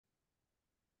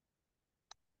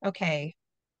Okay,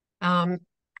 um,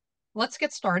 let's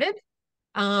get started.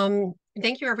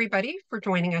 Thank you, everybody, for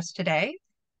joining us today.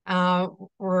 Uh,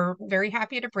 we're very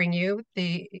happy to bring you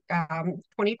the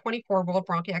 2024 World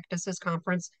Bronchiectasis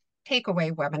Conference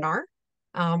takeaway webinar.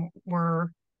 We're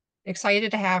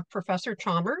excited to have Professor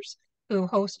Chalmers, who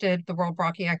hosted the World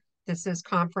Bronchiectasis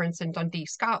Conference in Dundee,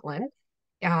 Scotland,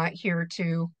 here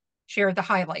to share the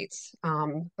highlights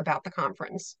about the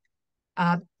conference.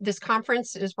 This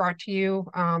conference is brought to you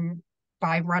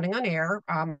by Running on Air.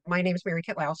 My name is Mary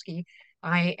Kitlowski.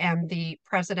 I am the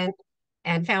president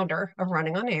and founder of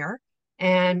Running on Air,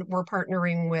 and we're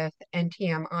partnering with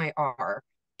NTMIR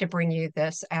to bring you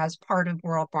this as part of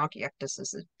World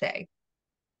Bronchiectasis Day.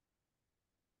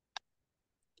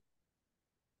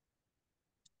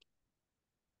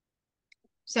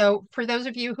 So for those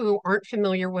of you who aren't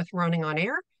familiar with Running on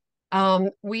Air,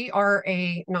 we are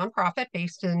a nonprofit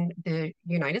based in the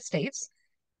United States,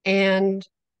 and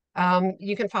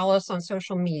you can follow us on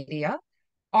social media.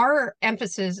 Our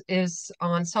emphasis is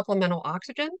on supplemental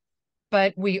oxygen,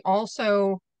 but we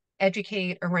also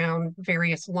educate around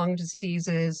various lung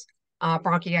diseases,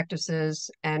 bronchiectasis,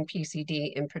 and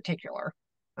PCD in particular.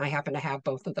 I happen to have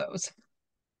both of those.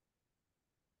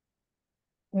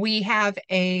 We have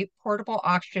a portable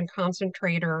oxygen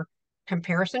concentrator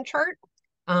comparison chart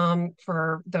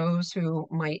for those who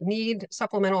might need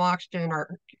supplemental oxygen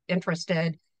or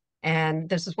interested. And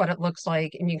this is what it looks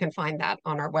like, and you can find that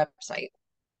on our website.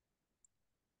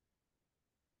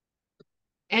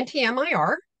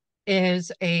 NTMIR is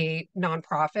a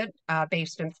nonprofit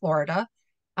based in Florida.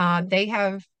 They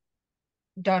have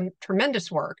done tremendous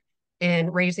work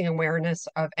in raising awareness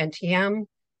of NTM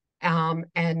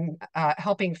and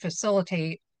helping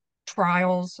facilitate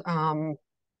trials.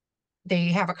 They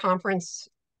have a conference.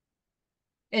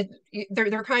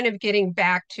 They're kind of getting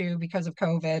back to, because of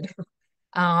COVID,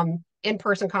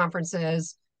 in-person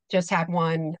conferences. Just had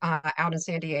one out in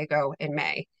San Diego in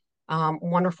May.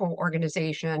 Wonderful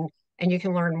organization, and you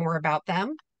can learn more about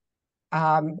them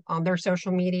on their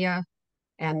social media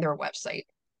and their website.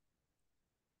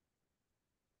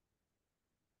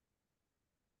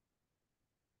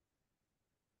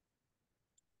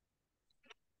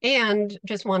 And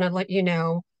just want to let you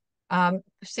know,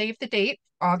 save the date,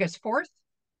 August 4th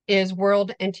is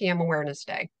World NTM Awareness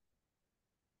Day.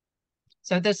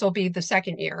 So this will be the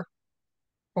second year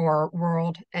for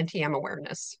World NTM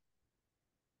Awareness.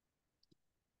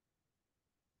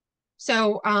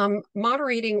 So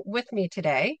moderating with me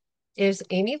today is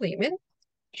Amy Liebman.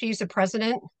 She's the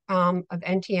president of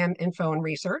NTM Info and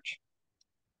Research.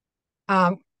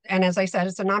 And as I said,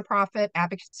 it's a nonprofit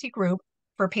advocacy group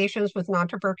for patients with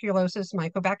nontuberculosis,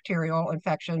 mycobacterial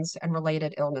infections, and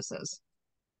related illnesses.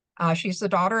 She's the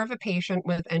daughter of a patient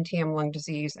with NTM lung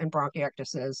disease and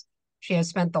bronchiectasis. She has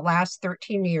spent the last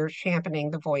 13 years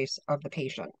championing the voice of the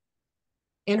patient.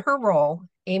 In her role,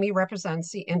 Amy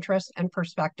represents the interests and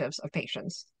perspectives of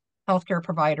patients, healthcare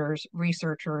providers,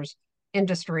 researchers,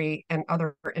 industry, and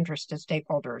other interested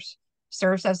stakeholders,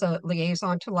 serves as a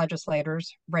liaison to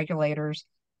legislators, regulators,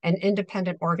 and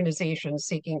independent organizations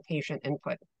seeking patient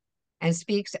input, and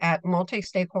speaks at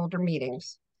multi-stakeholder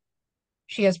meetings.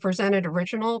 She has presented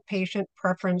original patient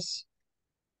preference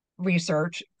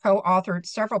research, co-authored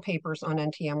several papers on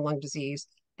NTM lung disease,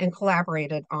 and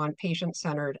collaborated on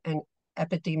patient-centered and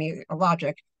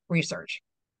epidemiologic research.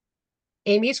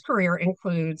 Amy's career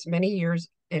includes many years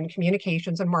in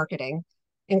communications and marketing,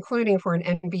 including for an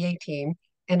NBA team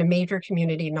and a major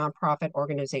community nonprofit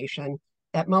organization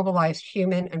that mobilized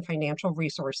human and financial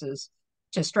resources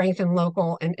to strengthen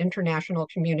local and international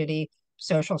community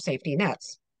social safety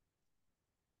nets.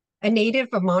 A native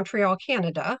of Montreal,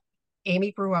 Canada,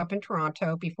 Amy grew up in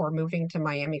Toronto before moving to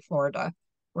Miami, Florida,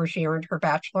 where she earned her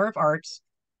Bachelor of Arts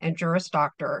and Juris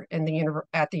Doctor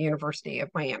at the University of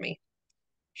Miami.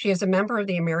 She is a member of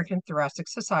the American Thoracic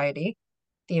Society,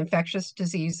 the Infectious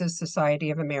Diseases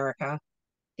Society of America,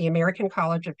 the American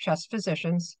College of Chest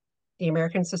Physicians, the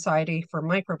American Society for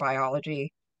Microbiology,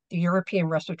 the European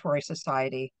Respiratory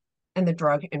Society, and the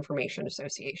Drug Information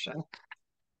Association.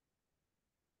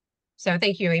 So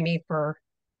thank you, Amy, for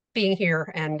being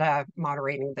here and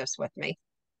moderating this with me.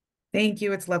 Thank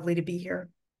you. It's lovely to be here.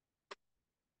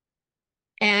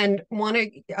 And want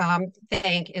to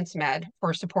thank INSMED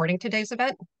for supporting today's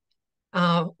event.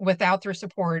 Without their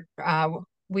support,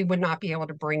 we would not be able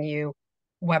to bring you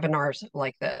webinars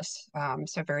like this.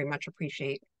 So very much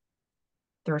appreciate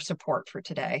their support for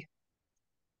today.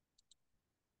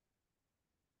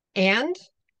 And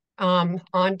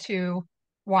on to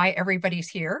why everybody's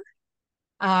here.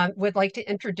 Would like to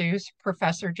introduce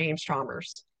Professor James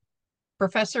Chalmers.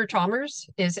 Professor Chalmers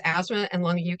is Asthma and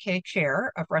Lung UK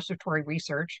Chair of Respiratory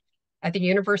Research at the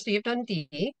University of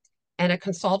Dundee and a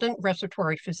consultant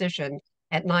respiratory physician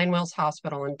at Ninewells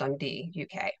Hospital in Dundee,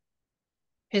 UK.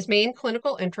 His main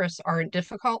clinical interests are in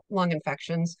difficult lung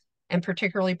infections and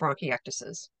particularly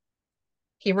bronchiectasis.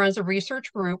 He runs a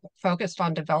research group focused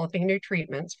on developing new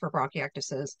treatments for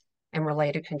bronchiectasis and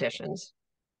related conditions.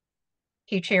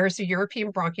 He chairs the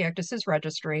European Bronchiectasis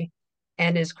Registry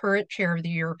and is current chair of the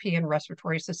European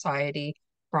Respiratory Society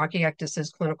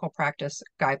Bronchiectasis Clinical Practice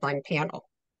Guideline Panel.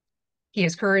 He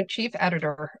is current chief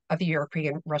editor of the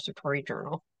European Respiratory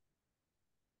Journal.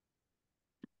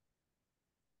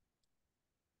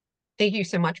 Thank you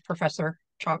so much, Professor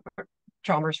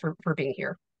Chalmers, for being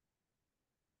here.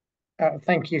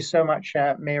 Thank you so much,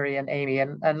 Mary and Amy.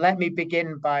 And let me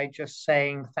begin by just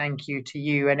saying thank you to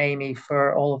you and Amy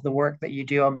for all of the work that you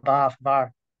do on behalf of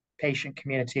our patient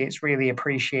community. It's really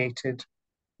appreciated.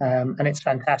 And it's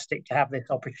fantastic to have this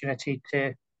opportunity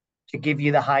to give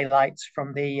you the highlights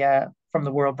from the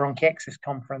World Bronchiectasis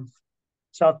Conference.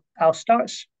 So I'll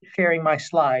start sharing my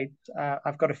slides.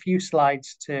 I've got a few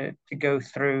slides to go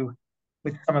through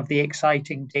with some of the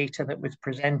exciting data that was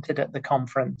presented at the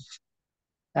conference.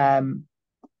 So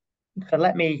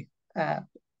let me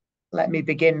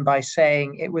begin by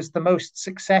saying it was the most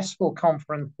successful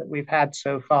conference that we've had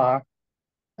so far.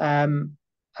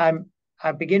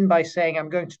 I begin by saying I'm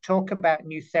going to talk about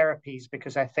new therapies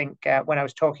because I think when I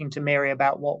was talking to Mary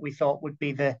about what we thought would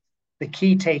be the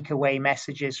key takeaway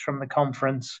messages from the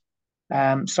conference,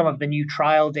 some of the new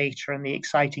trial data and the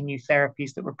exciting new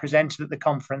therapies that were presented at the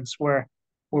conference were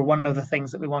one of the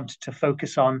things that we wanted to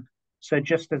focus on. So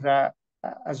just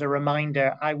as a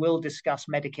reminder, I will discuss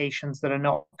medications that are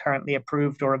not currently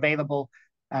approved or available,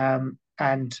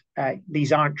 and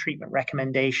these aren't treatment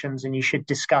recommendations, and you should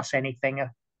discuss any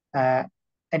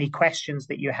questions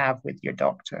that you have with your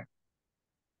doctor.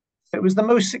 So it was the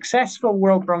most successful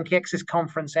World Bronchiectasis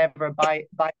Conference ever by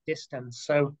distance.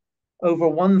 So over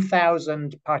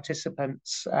 1,000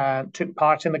 participants took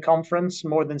part in the conference.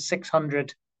 More than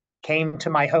 600 came to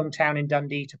my hometown in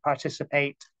Dundee to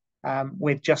participate,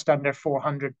 with just under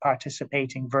 400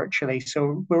 participating virtually.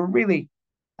 So we're really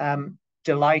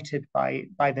delighted by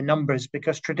the numbers,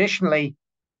 because traditionally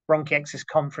bronchiectasis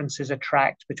conferences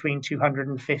attract between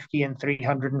 250 and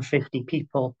 350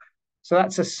 people. So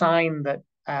that's a sign that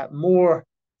more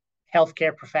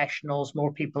healthcare professionals,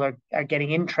 more people are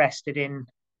getting interested in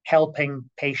helping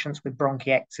patients with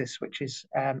bronchiectasis, which is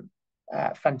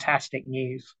fantastic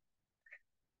news.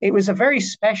 It was a very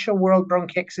special World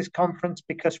Bronchiectasis Conference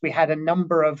because we had a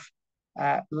number of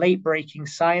late-breaking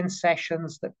science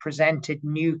sessions that presented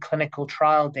new clinical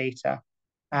trial data.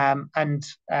 And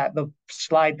the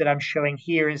slide that I'm showing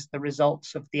here is the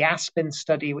results of the ASPEN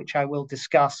study, which I will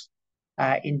discuss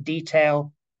in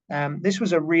detail. This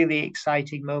was a really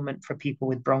exciting moment for people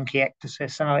with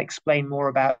bronchiectasis, and I'll explain more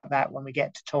about that when we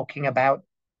get to talking about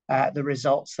the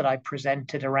results that I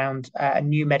presented around a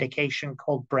new medication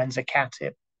called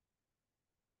Brensocatib.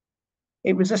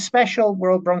 It was a special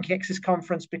World Bronchiectasis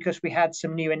Conference because we had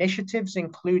some new initiatives,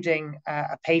 including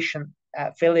a patient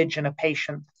village and a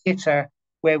patient theatre,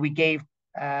 where we gave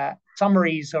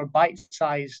summaries or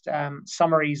bite-sized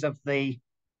summaries of the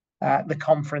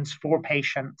conference for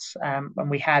patients. And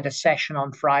we had a session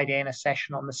on Friday and a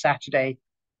session on the Saturday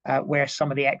where some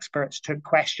of the experts took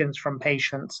questions from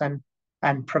patients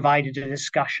and provided a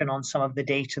discussion on some of the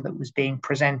data that was being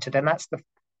presented. And that's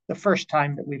the first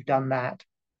time that we've done that.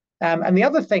 And the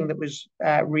other thing that was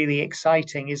really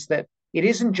exciting is that it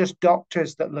isn't just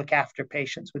doctors that look after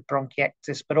patients with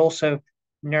bronchiectasis, but also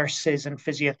nurses and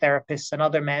physiotherapists and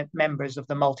other members of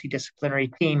the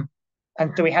multidisciplinary team.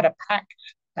 And so we had a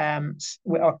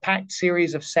packed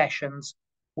series of sessions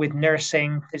with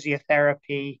nursing,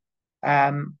 physiotherapy.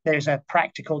 There's a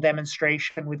practical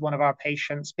demonstration with one of our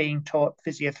patients being taught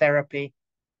physiotherapy,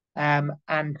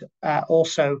 and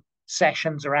also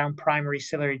sessions around primary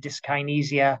ciliary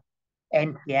dyskinesia,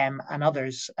 NTM, and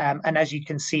others. And as you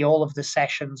can see, all of the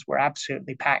sessions were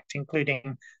absolutely packed,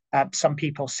 including some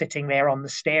people sitting there on the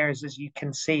stairs, as you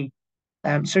can see.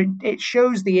 So it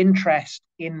shows the interest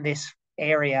in this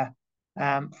area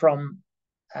from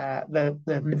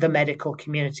the medical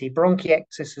community.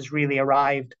 Bronchiectasis has really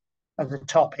arrived as a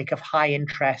topic of high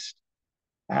interest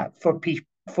for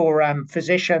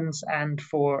physicians and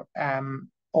for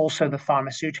also the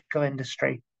pharmaceutical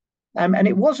industry. And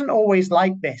it wasn't always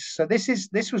like this. So this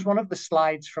was one of the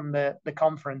slides from the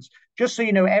conference. Just so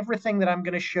you know, everything that I'm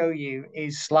going to show you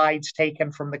is slides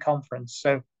taken from the conference.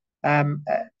 So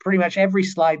pretty much every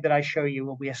slide that I show you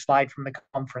will be a slide from the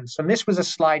conference. And this was a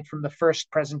slide from the first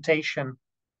presentation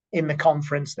in the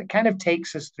conference that kind of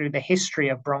takes us through the history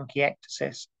of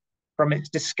bronchiectasis from its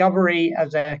discovery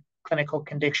as a clinical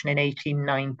condition in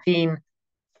 1819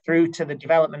 through to the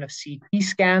development of CT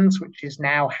scans, which is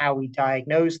now how we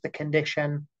diagnose the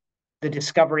condition, the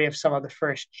discovery of some of the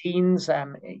first genes.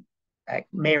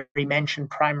 Mary mentioned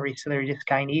primary ciliary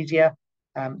dyskinesia,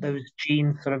 those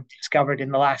genes sort of discovered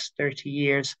in the last 30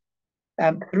 years,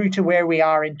 through to where we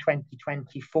are in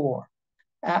 2024.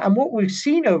 And what we've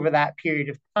seen over that period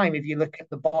of time, if you look at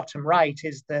the bottom right,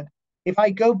 is that if I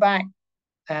go back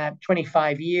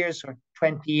 25 years or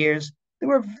 20 years, there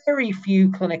were very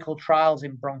few clinical trials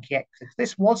in bronchiectasis.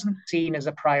 This wasn't seen as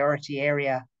a priority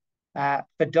area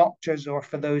for doctors or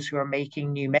for those who are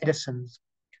making new medicines.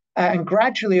 And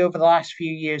gradually over the last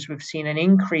few years, we've seen an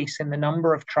increase in the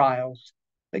number of trials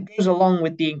that goes along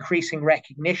with the increasing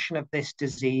recognition of this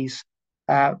disease,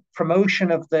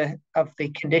 promotion of the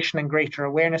condition and greater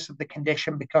awareness of the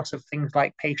condition because of things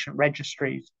like patient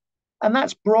registries. And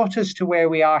that's brought us to where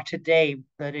we are today,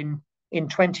 that in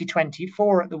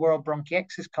 2024 at the World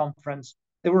Bronchiectasis Conference,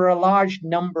 there were a large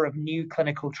number of new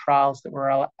clinical trials that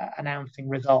were announcing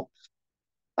results.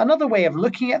 Another way of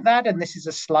looking at that, and this is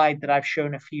a slide that I've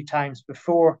shown a few times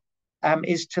before,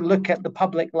 is to look at the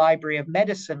Public Library of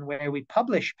Medicine, where we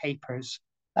publish papers,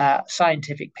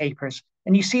 scientific papers.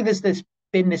 And you see there's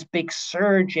been this big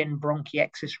surge in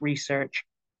bronchiectasis research,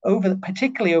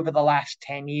 particularly over the last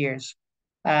 10 years.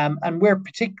 And we're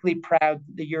particularly proud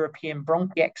that the European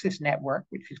Bronchiectasis Network,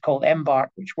 which is called EMBARC,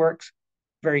 which works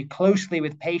very closely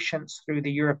with patients through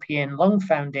the European Lung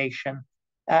Foundation,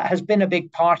 has been a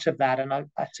big part of that. And a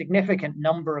significant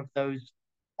number of those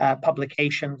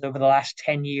publications over the last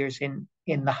 10 years in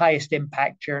the highest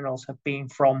impact journals have been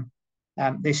from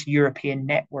this European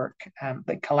network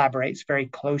that collaborates very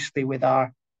closely with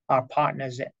our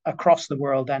partners across the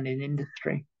world and in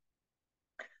industry.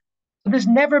 There's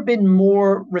never been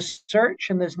more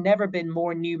research and there's never been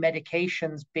more new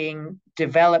medications being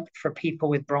developed for people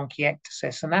with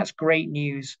bronchiectasis. And that's great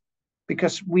news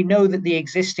because we know that the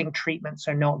existing treatments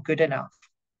are not good enough.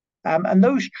 And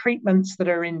those treatments that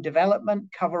are in development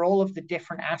cover all of the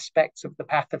different aspects of the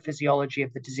pathophysiology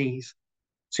of the disease.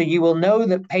 So you will know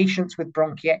that patients with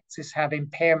bronchiectasis have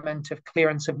impairment of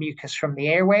clearance of mucus from the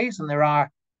airways, and there are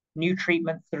new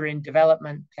treatments that are in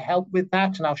development to help with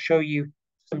that. And I'll show you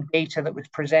some data that was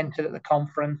presented at the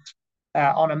conference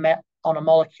on a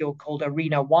molecule called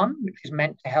ARENA-1, which is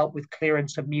meant to help with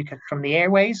clearance of mucus from the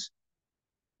airways.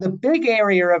 The big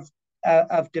area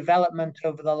of development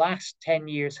over the last 10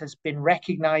 years has been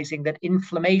recognizing that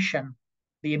inflammation,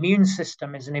 the immune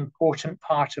system, is an important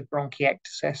part of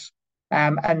bronchiectasis,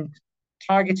 and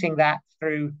targeting that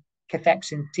through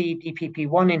cathepsin C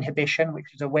DPP1 inhibition,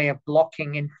 which is a way of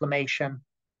blocking inflammation,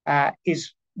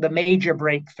 is the major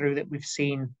breakthrough that we've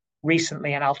seen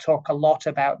recently, and I'll talk a lot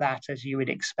about that, as you would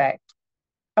expect.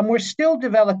 And we're still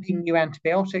developing new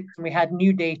antibiotics, and we had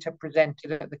new data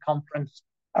presented at the conference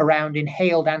around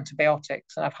inhaled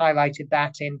antibiotics, and I've highlighted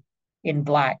that in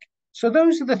black. So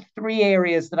those are the three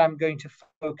areas that I'm going to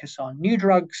focus on: new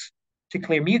drugs to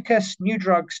clear mucus, new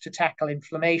drugs to tackle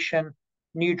inflammation,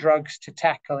 new drugs to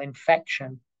tackle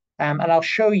infection. And I'll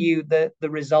show you the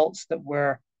results that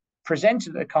were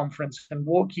presented at the conference and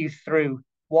walk you through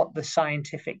what the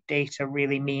scientific data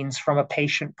really means from a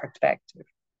patient perspective.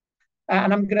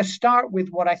 And I'm going to start with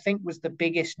what I think was the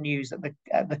biggest news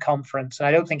at the conference, and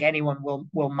I don't think anyone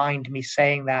will mind me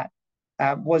saying that,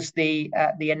 was the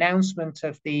announcement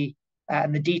of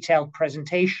and the detailed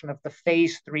presentation of the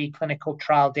phase 3 clinical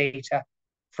trial data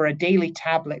for a daily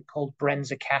tablet called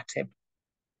Brensocatib.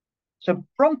 So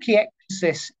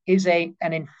bronchiectasis is an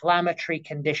inflammatory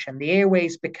condition. The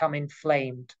airways become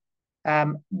inflamed.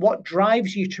 What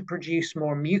drives you to produce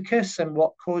more mucus and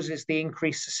what causes the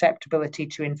increased susceptibility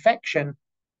to infection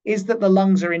is that the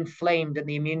lungs are inflamed and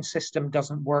the immune system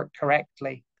doesn't work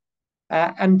correctly.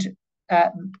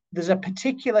 There's a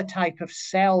particular type of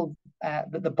cell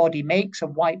that the body makes, a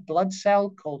white blood cell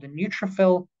called a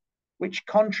neutrophil, which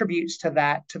contributes to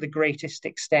that to the greatest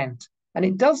extent. And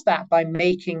it does that by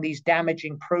making these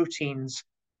damaging proteins.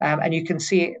 And you can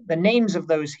see the names of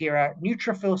those here are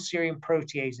neutrophil serine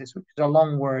proteases, which is a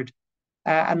long word.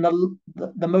 And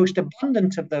the most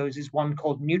abundant of those is one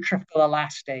called neutrophil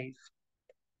elastase.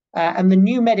 And the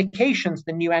new medications,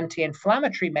 the new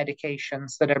anti-inflammatory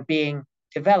medications that are being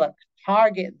developed,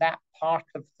 target that part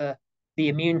of the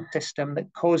immune system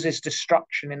that causes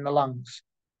destruction in the lungs.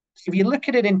 So if you look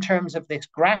at it in terms of this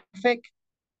graphic,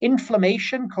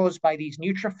 inflammation caused by these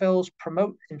neutrophils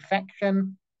promotes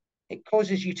infection. It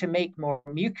causes you to make more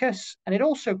mucus, and it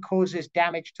also causes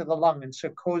damage to the lung, and so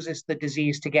causes the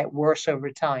disease to get worse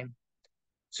over time.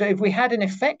 So if we had an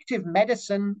effective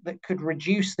medicine that could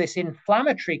reduce this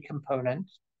inflammatory component,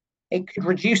 it could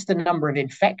reduce the number of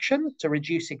infections to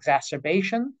reduce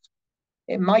exacerbations.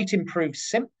 It might improve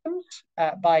symptoms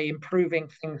by improving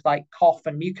things like cough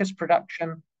and mucus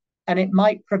production, and it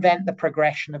might prevent the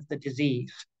progression of the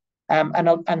disease.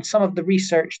 And some of the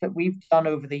research that we've done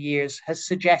over the years has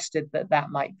suggested that that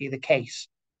might be the case.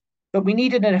 But we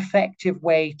needed an effective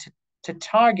way to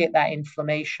target that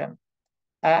inflammation.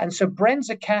 And so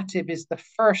Brensocatib is the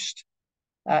first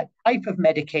type of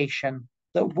medication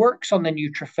that works on the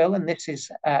neutrophil. And this is,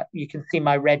 you can see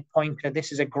my red pointer.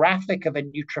 This is a graphic of a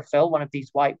neutrophil, one of these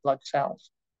white blood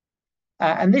cells.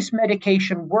 And this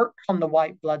medication works on the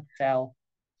white blood cell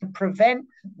to prevent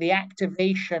the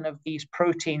activation of these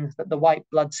proteins that the white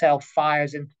blood cell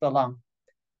fires into the lung.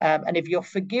 And if you'll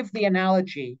forgive the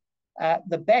analogy,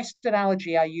 the best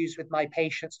analogy I use with my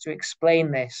patients to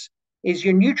explain this is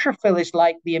your neutrophil is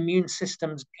like the immune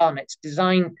system's gun. It's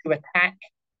designed to attack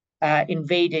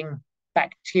invading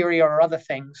bacteria or other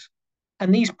things.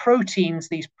 And these proteins,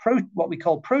 what we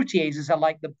call proteases, are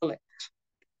like the bullets.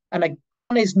 And a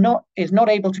gun is not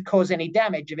able to cause any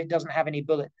damage if it doesn't have any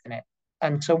bullets in it.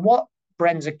 And so what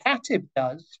Brensocatib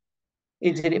does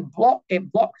is that it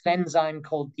blocks an enzyme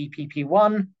called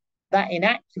DPP1 that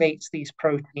inactivates these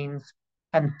proteins.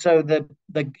 And so the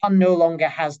gun no longer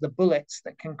has the bullets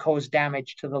that can cause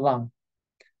damage to the lung.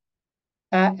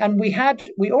 And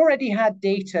we already had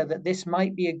data that this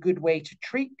might be a good way to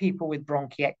treat people with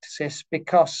bronchiectasis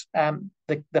because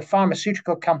the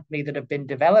pharmaceutical company that have been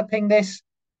developing this,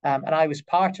 and I was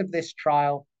part of this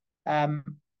trial,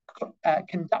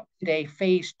 conducted a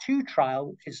phase 2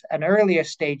 trial, which is an earlier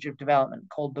stage of development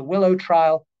called the Willow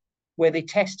trial, where they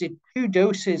tested 2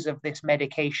 doses of this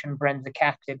medication,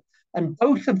 Brensocatib, and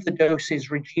both of the doses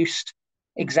reduced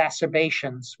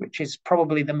exacerbations, which is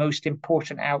probably the most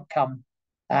important outcome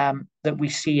that we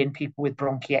see in people with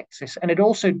bronchiectasis. And it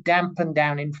also dampened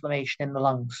down inflammation in the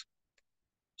lungs.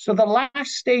 So the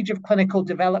last stage of clinical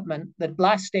development, the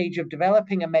last stage of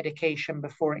developing a medication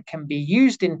before it can be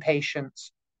used in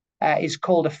patients is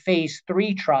called a phase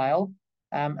 3 trial.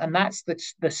 And that's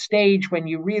the stage when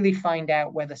you really find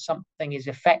out whether something is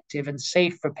effective and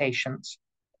safe for patients.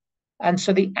 And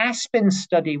so the Aspen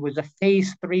study was a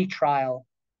phase 3 trial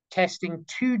testing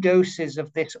 2 doses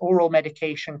of this oral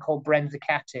medication called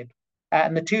Brensocatib.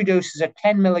 And the 2 doses are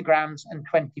 10 milligrams and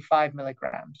 25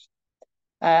 milligrams.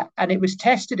 And it was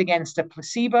tested against a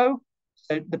placebo.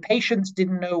 So the patients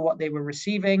didn't know what they were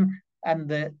receiving, and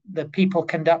the people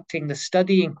conducting the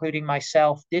study, including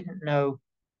myself, didn't know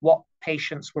what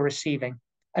patients were receiving.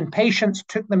 And patients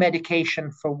took the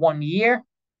medication for 1 year.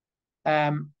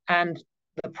 And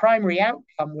the primary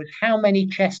outcome was how many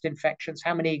chest infections,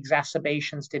 how many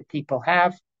exacerbations did people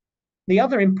have. The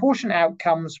other important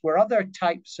outcomes were other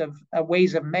types of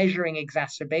ways of measuring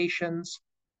exacerbations,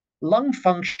 lung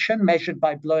function measured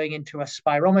by blowing into a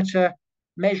spirometer,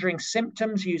 measuring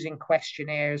symptoms using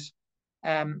questionnaires,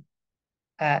 and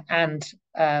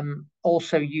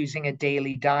also using a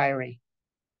daily diary.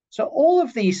 So all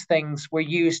of these things were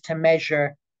used to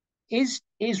measure, is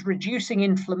reducing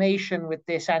inflammation with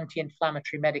this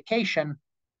anti-inflammatory medication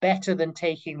better than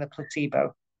taking the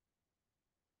placebo?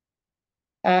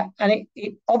 And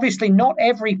it obviously not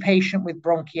every patient with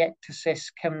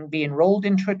bronchiectasis can be enrolled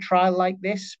into a trial like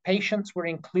this. Patients were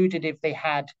included if they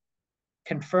had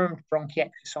confirmed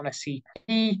bronchiectasis on a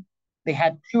CT, they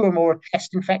had 2 or more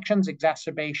chest infections,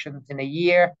 exacerbations in a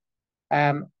year.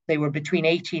 They were between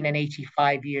 18 and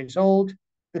 85 years old.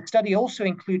 The study also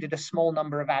included a small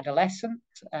number of adolescents,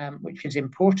 which is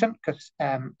important because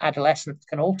adolescents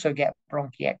can also get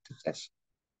bronchiectasis.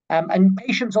 And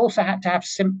patients also had to have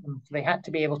symptoms. They had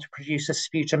to be able to produce a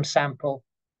sputum sample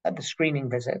at the screening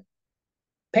visit.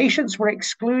 Patients were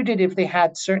excluded if they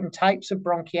had certain types of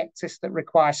bronchiectasis that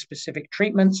require specific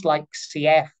treatments like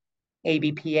CF,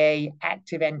 ABPA,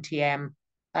 active NTM,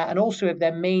 and also if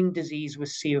their main disease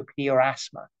was COPD or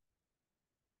asthma.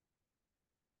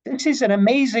 This is an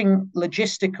amazing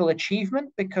logistical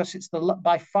achievement because it's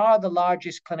by far the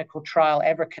largest clinical trial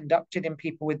ever conducted in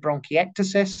people with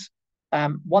bronchiectasis.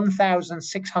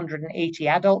 1,680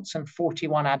 adults and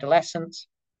 41 adolescents,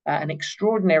 an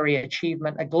extraordinary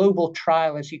achievement, a global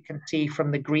trial, as you can see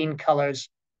from the green colors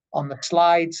on the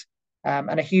slides,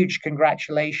 and a huge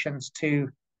congratulations to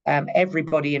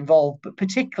everybody involved, but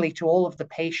particularly to all of the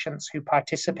patients who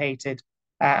participated.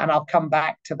 And I'll come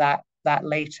back to that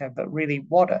later, but really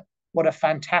what a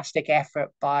fantastic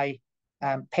effort by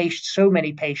so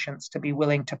many patients to be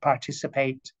willing to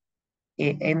participate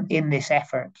in this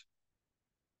effort.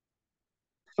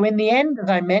 So in the end, as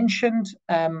I mentioned,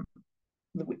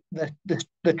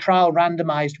 the trial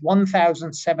randomized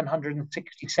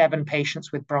 1,767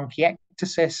 patients with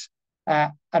bronchiectasis,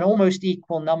 an almost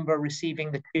equal number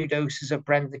receiving the 2 doses of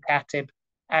Brensocatib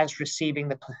as receiving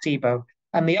the placebo.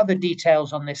 And the other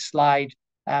details on this slide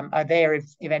are there if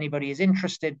anybody is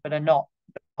interested, but are not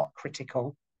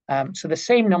critical. So the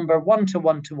same number, 1 to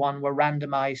 1 to 1, were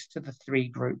randomized to the 3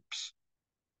 groups.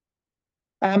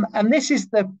 And this is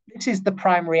the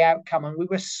primary outcome, and we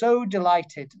were so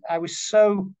delighted. I was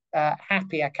so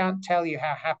happy. I can't tell you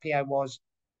how happy I was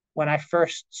when I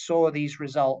first saw these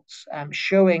results,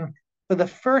 showing for the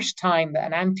first time that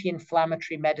an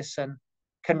anti-inflammatory medicine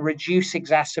can reduce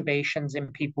exacerbations in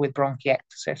people with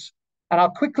bronchiectasis. And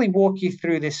I'll quickly walk you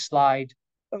through this slide.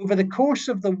 Over the course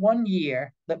of the 1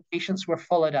 year that patients were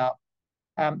followed up,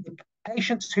 the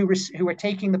patients who were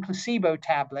taking the placebo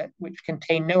tablet, which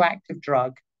contained no active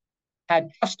drug, had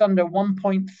just under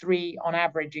 1.3 on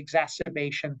average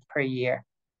exacerbations per year.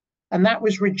 And that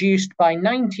was reduced by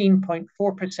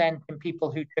 19.4% in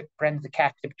people who took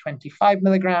Brensocatib 25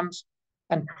 milligrams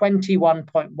and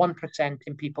 21.1%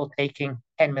 in people taking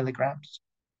 10 milligrams.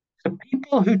 So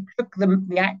people who took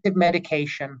the active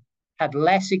medication had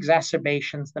less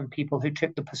exacerbations than people who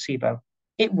took the placebo.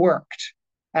 It worked.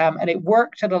 And it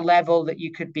worked at a level that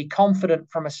you could be confident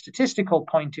from a statistical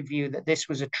point of view that this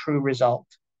was a true result.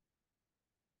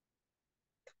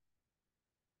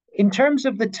 In terms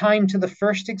of the time to the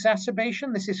first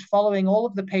exacerbation, this is following all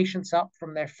of the patients up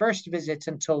from their first visit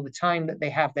until the time that they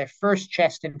have their first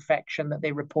chest infection that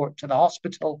they report to the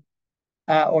hospital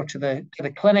or to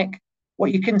the clinic.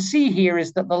 What you can see here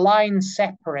is that the lines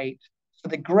separate. So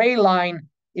the gray line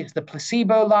is the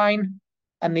placebo line,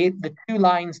 and the 2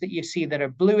 lines that you see that are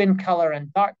blue in color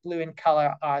and dark blue in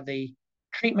color are the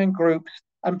treatment groups.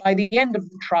 And by the end of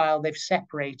the trial, they've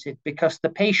separated because the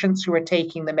patients who are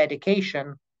taking the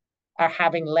medication are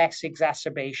having less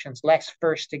exacerbations, less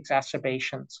first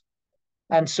exacerbations.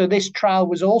 And so this trial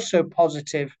was also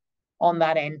positive on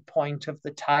that endpoint of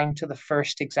the time to the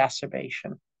first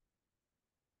exacerbation.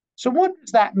 So what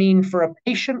does that mean for a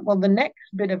patient? Well, the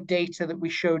next bit of data that we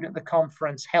showed at the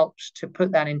conference helps to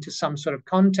put that into some sort of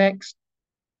context.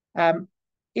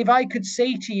 If I could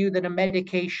say to you that a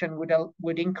medication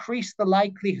would increase the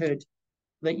likelihood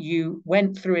that you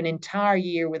went through an entire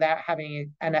year without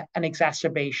having an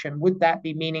exacerbation, would that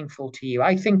be meaningful to you?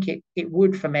 I think it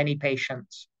would for many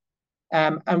patients.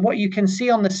 And what you can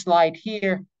see on the slide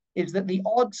here is that the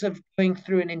odds of going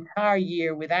through an entire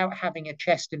year without having a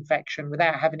chest infection,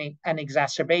 without having an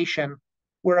exacerbation,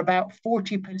 were about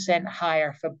 40%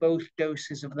 higher for both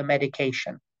doses of the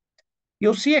medication.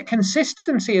 You'll see a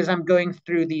consistency as I'm going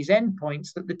through these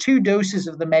endpoints that the 2 doses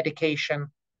of the medication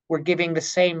were giving the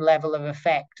same level of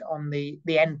effect on the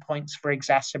endpoints for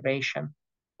exacerbation.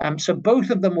 So both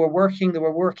of them were working. They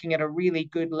were working at a really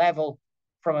good level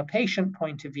from a patient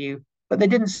point of view, but there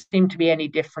didn't seem to be any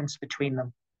difference between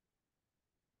them.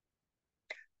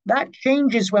 That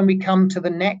changes when we come to the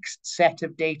next set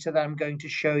of data that I'm going to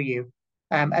show you.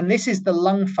 And this is the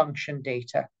lung function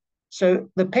data. So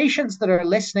the patients that are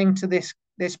listening to this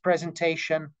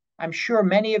presentation, I'm sure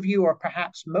many of you, or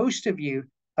perhaps most of you,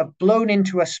 have blown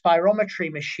into a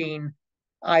spirometry machine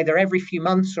either every few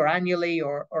months or annually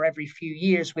or every few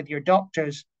years with your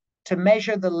doctors to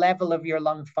measure the level of your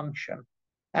lung function.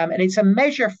 And it's a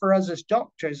measure for us as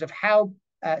doctors of how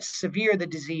severe the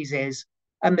disease is.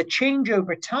 And the change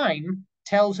over time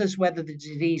tells us whether the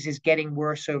disease is getting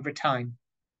worse over time.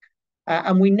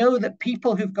 And we know that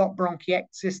people who've got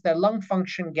bronchiectasis, their lung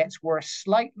function gets worse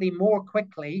slightly more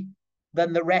quickly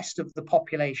than the rest of the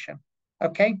population.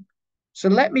 Okay, so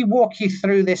let me walk you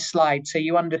through this slide so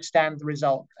you understand the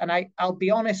result. And I'll be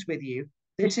honest with you,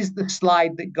 this is the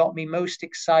slide that got me most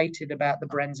excited about the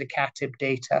Brensocatib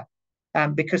data.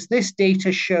 Because this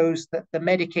data shows that the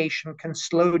medication can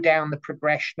slow down the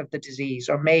progression of the disease,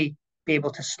 or may be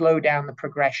able to slow down the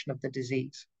progression of the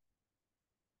disease.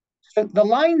 So the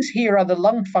lines here are the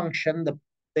lung function,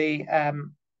 the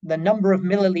number of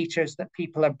milliliters that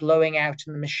people are blowing out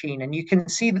in the machine. And you can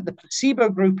see that the placebo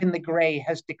group in the gray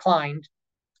has declined,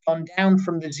 gone down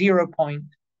from the 0 point,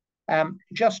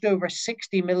 just over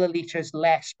 60 milliliters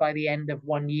less by the end of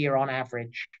 1 year on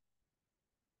average.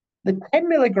 The 10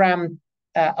 milligram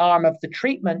arm of the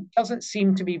treatment doesn't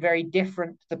seem to be very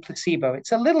different to the placebo.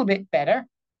 It's a little bit better,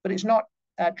 but it's not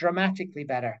dramatically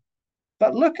better.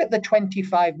 But look at the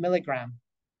 25 milligram.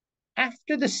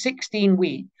 After the 16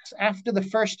 weeks, after the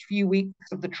first few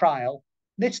weeks of the trial,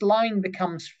 this line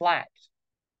becomes flat.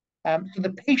 So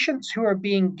the patients who are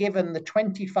being given the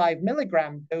 25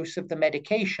 milligram dose of the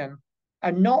medication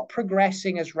are not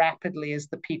progressing as rapidly as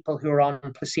the people who are on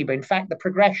placebo. In fact, the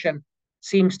progression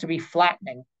seems to be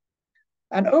flattening.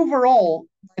 And overall,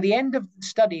 by the end of the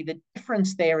study, the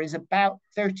difference there is about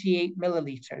 38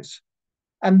 milliliters.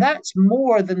 And that's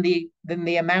more than the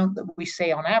amount that we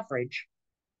say on average.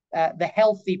 A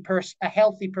healthy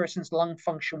person's lung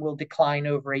function will decline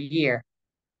over a year.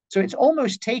 So it's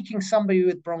almost taking somebody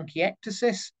with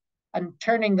bronchiectasis and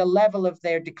turning the level of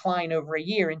their decline over a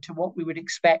year into what we would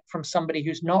expect from somebody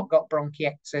who's not got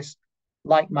bronchiectasis,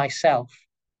 like myself.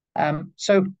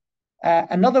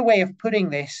 Another way of putting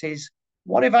this is,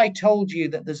 what if I told you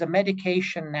that there's a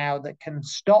medication now that can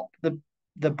stop the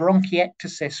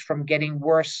bronchiectasis from getting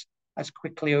worse as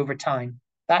quickly over time?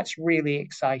 That's really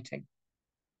exciting.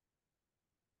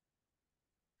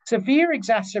 Severe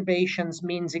exacerbations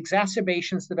means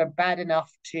exacerbations that are bad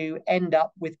enough to end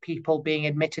up with people being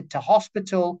admitted to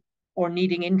hospital or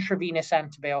needing intravenous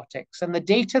antibiotics. And the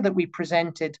data that we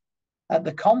presented at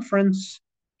the conference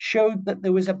showed that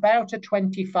there was about a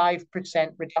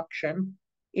 25% reduction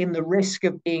in the risk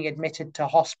of being admitted to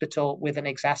hospital with an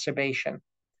exacerbation.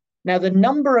 Now, the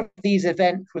number of these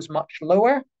events was much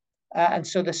lower, and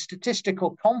so the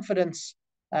statistical confidence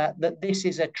that this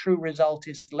is a true result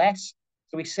is less.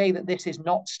 So we say that this is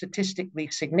not statistically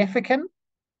significant.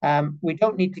 We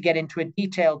don't need to get into a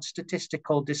detailed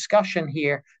statistical discussion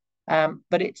here,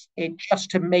 but it's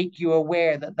just to make you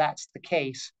aware that that's the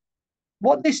case.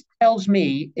 What this tells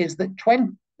me is that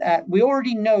we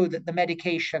already know that the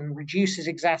medication reduces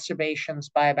exacerbations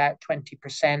by about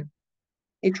 20%.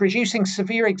 It's reducing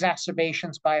severe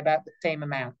exacerbations by about the same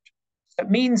amount. So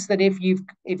it means that if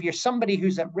you're somebody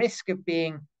who's at risk of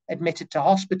being admitted to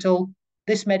hospital,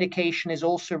 this medication is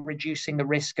also reducing the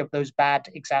risk of those bad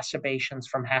exacerbations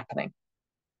from happening.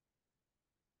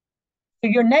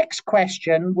 So your next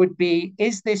question would be,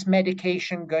 is this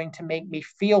medication going to make me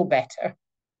feel better?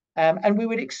 And we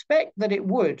would expect that it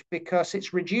would, because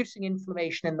it's reducing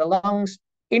inflammation in the lungs.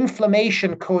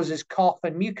 Inflammation causes cough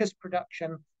and mucus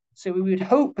production. So we would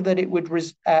hope that it would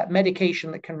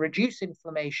medication that can reduce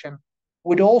inflammation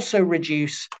would also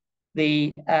reduce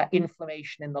the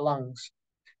inflammation in the lungs.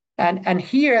 And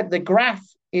here the graph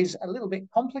is a little bit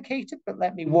complicated, but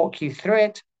let me walk you through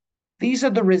it. These are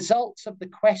the results of the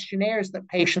questionnaires that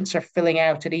patients are filling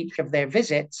out at each of their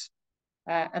visits.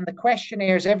 And the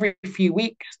questionnaires, every few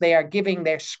weeks, they are giving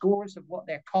their scores of what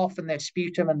their cough and their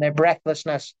sputum and their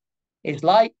breathlessness is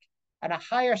like. And a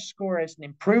higher score is an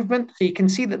improvement. So you can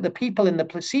see that the people in the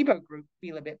placebo group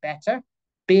feel a bit better.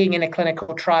 Being in a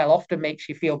clinical trial often makes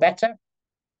you feel better.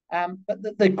 But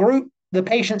the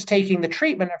patients taking the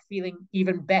treatment are feeling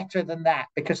even better than that,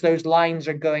 because those lines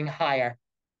are going higher.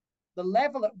 The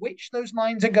level at which those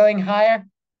lines are going higher,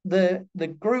 the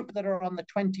group that are on the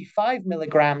 25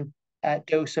 milligram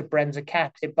dose of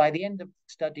Brensocatib, by the end of the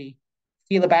study,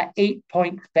 feel about 8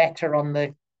 points better on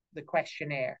the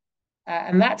questionnaire.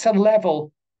 And that's a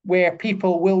level where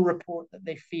people will report that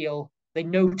they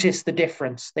notice the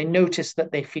difference. They notice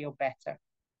that they feel better.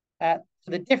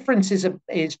 So the difference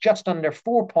is just under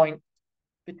 4 points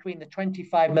between the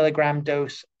 25 milligram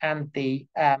dose and the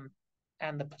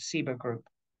placebo group.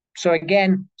 So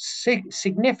again,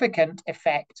 significant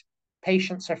effect.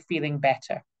 Patients are feeling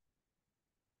better.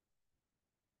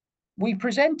 We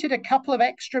presented a couple of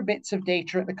extra bits of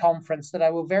data at the conference that I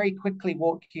will very quickly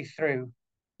walk you through.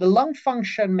 The lung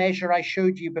function measure I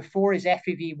showed you before is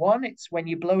FEV1. It's when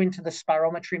you blow into the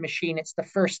spirometry machine, it's the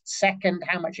first second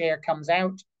how much air comes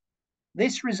out.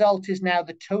 This result is now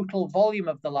the total volume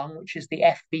of the lung, which is the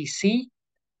FVC.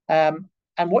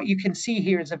 And what you can see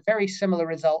here is a very similar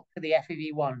result to the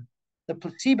FEV1. The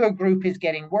placebo group is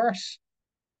getting worse.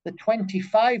 The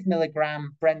 25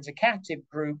 milligram Brensocatib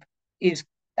group is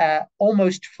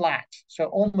almost flat, so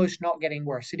almost not getting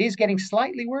worse. It is getting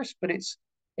slightly worse, but it's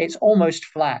almost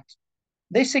flat.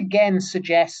 This again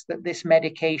suggests that this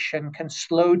medication can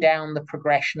slow down the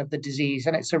progression of the disease,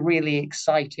 and it's a really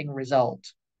exciting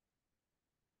result.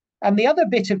 And the other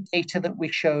bit of data that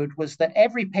we showed was that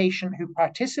every patient who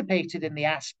participated in the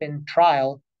ASPEN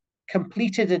trial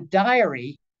completed a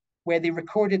diary where they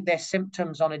recorded their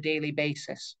symptoms on a daily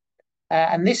basis.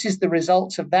 And this is the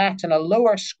results of that. And a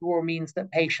lower score means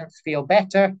that patients feel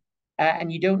better.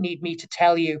 And you don't need me to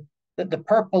tell you that the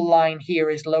purple line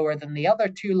here is lower than the other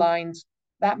two lines.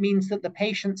 That means that the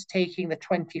patients taking the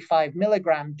 25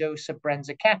 milligram dose of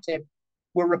Brensocatib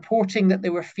were reporting that they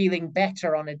were feeling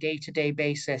better on a day-to-day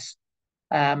basis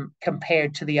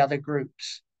compared to the other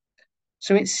groups.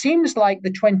 So it seems like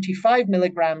the 25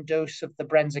 milligram dose of the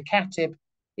Brensocatib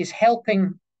is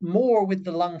helping more with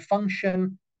the lung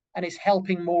function and is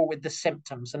helping more with the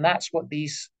symptoms. And that's what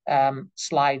these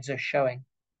slides are showing.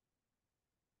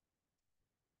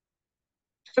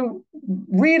 So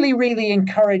really, really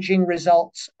encouraging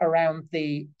results around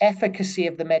the efficacy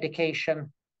of the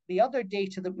medication. The other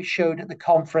data that we showed at the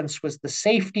conference was the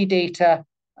safety data,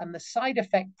 and the side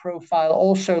effect profile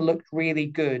also looked really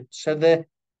good. So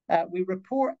we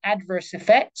report adverse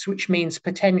effects, which means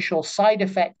potential side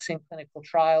effects in clinical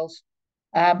trials.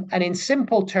 And in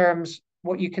simple terms,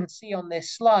 what you can see on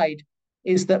this slide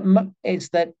is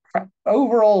that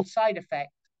overall side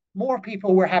effects, more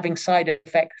people were having side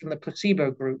effects from the placebo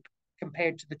group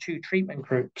compared to the two treatment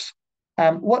groups.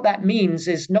 What that means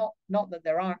is not that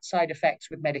there aren't side effects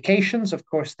with medications, of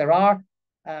course there are,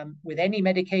 with any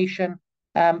medication,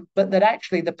 but that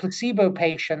actually the placebo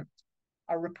patients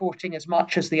are reporting as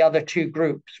much as the other two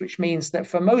groups, which means that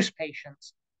for most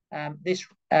patients,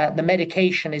 the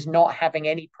medication is not having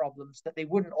any problems that they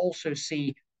wouldn't also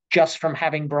see just from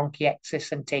having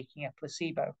bronchiectasis and taking a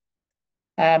placebo.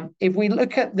 If we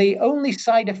look at the only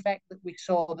side effect that we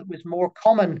saw that was more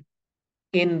common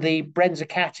in the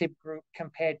Brensocatib group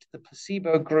compared to the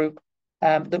placebo group,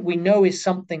 that we know is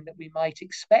something that we might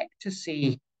expect to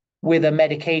see with a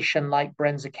medication like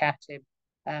Brensocatib,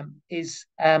 is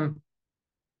a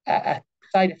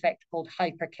side effect called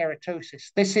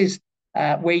hyperkeratosis. This is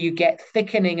where you get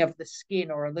thickening of the skin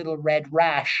or a little red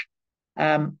rash.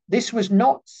 This was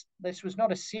not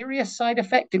a serious side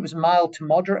effect. It was mild to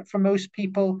moderate for most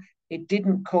people. It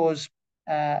didn't cause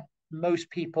most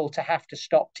people to have to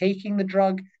stop taking the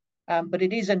drug, but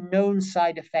it is a known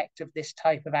side effect of this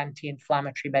type of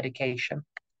anti-inflammatory medication.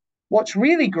 What's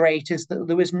really great is that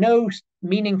there was no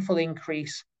meaningful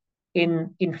increase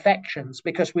in infections,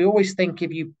 because we always think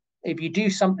if you do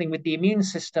something with the immune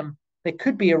system, there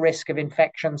could be a risk of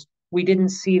infections. We didn't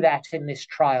see that in this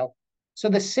trial. So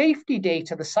the safety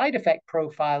data, the side effect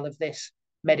profile of this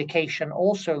medication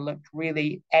also looked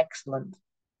really excellent.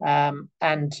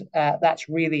 And that's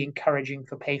really encouraging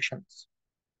for patients.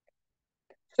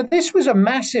 So this was a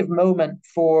massive moment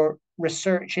for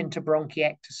research into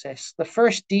bronchiectasis. The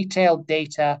first detailed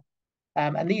data,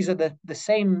 and these are the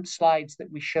same slides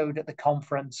that we showed at the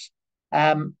conference.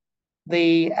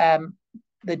 The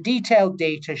detailed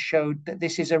data showed that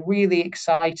this is a really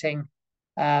exciting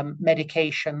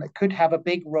medication that could have a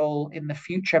big role in the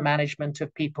future management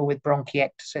of people with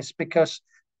bronchiectasis, because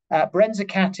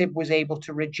Brensocatib was able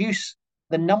to reduce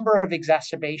the number of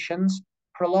exacerbations,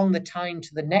 prolong the time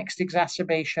to the next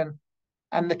exacerbation,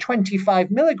 and the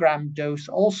 25 milligram dose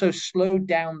also slowed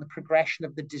down the progression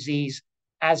of the disease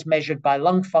as measured by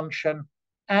lung function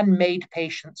and made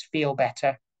patients feel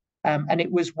better. And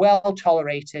it was well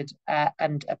tolerated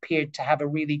and appeared to have a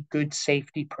really good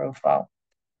safety profile.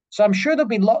 So I'm sure there'll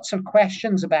be lots of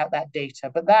questions about that data,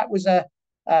 but that was a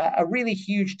really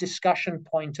huge discussion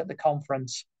point at the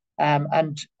conference.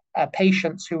 And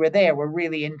patients who were there were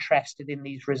really interested in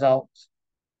these results.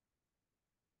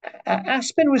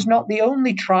 Aspen was not the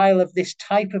only trial of this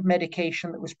type of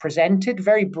medication that was presented.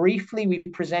 Very briefly, we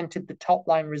presented the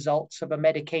top-line results of a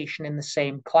medication in the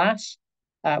same class,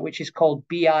 which is called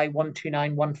BI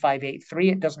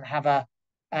 1291583. It doesn't have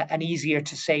an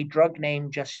easier-to-say drug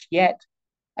name just yet.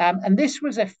 And this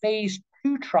was a phase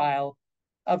 2 trial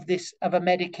of a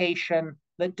medication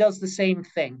that does the same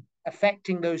thing,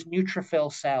 affecting those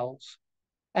neutrophil cells.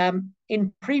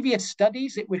 In previous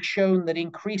studies, it was shown that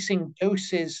increasing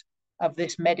doses of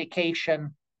this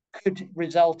medication could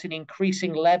result in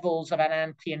increasing levels of an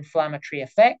anti-inflammatory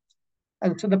effect.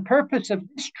 And so the purpose of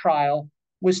this trial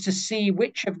was to see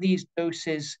which of these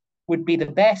doses would be the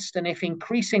best, and if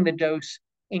increasing the dose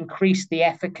increased the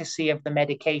efficacy of the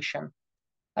medication.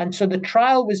 And so the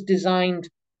trial was designed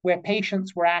where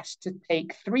patients were asked to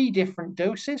take 3 different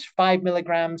doses, 5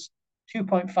 milligrams,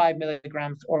 2.5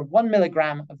 milligrams, or 1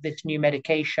 milligram of this new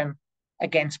medication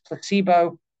against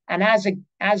placebo. And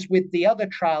as with the other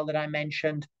trial that I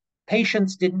mentioned,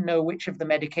 patients didn't know which of the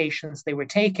medications they were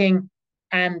taking,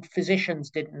 and physicians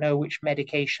didn't know which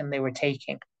medication they were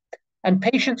taking. And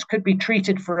patients could be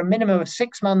treated for a minimum of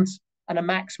 6 months and a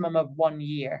maximum of 1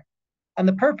 year. And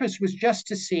the purpose was just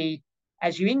to see,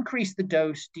 as you increase the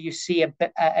dose, do you see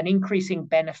an increasing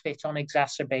benefit on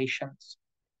exacerbations?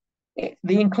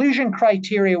 The inclusion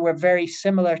criteria were very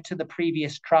similar to the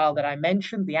previous trial that I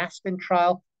mentioned, the Aspen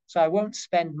trial, so I won't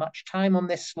spend much time on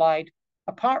this slide,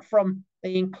 apart from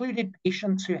they included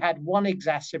patients who had 1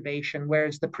 exacerbation,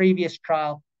 whereas the previous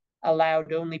trial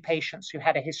allowed only patients who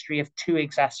had a history of 2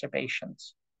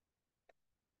 exacerbations.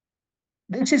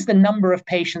 This is the number of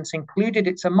patients included.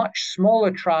 It's a much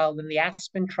smaller trial than the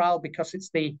Aspen trial because it's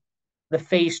the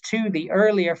phase 2, the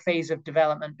earlier phase of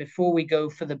development before we go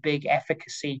for the big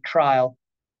efficacy trial.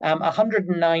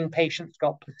 109 patients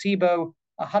got placebo,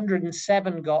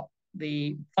 107 got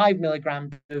the 5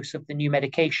 milligram dose of the new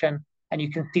medication, and you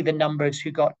can see the numbers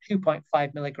who got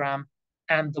 2.5 milligram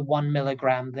and the 1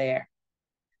 milligram there.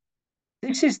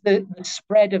 This is the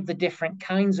spread of the different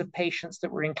kinds of patients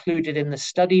that were included in the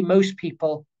study. Most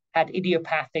people had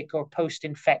idiopathic or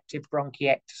post-infective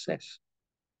bronchiectasis.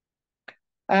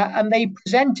 And they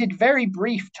presented very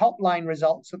brief top-line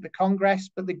results at the Congress,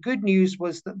 but the good news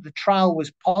was that the trial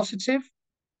was positive.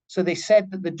 So they said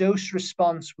that the dose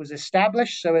response was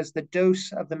established. So as the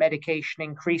dose of the medication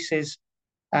increases,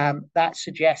 that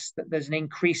suggests that there's an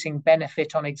increasing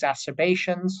benefit on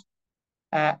exacerbations.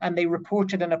 And they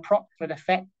reported an approximate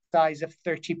effect size of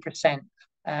 30%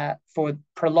 for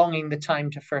prolonging the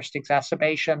time to first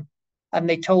exacerbation. And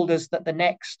they told us that the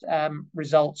next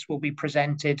results will be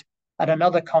presented at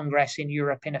another Congress in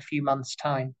Europe in a few months'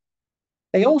 time.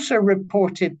 They also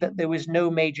reported that there was no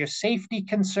major safety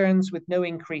concerns with no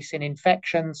increase in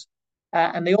infections.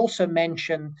 And they also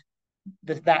mentioned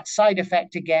that side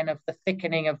effect again of the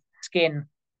thickening of skin,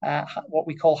 what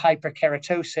we call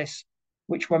hyperkeratosis,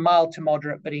 which were mild to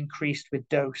moderate but increased with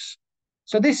dose.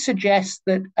 So this suggests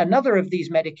that another of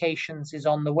these medications is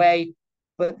on the way,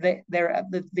 but they're at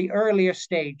the earlier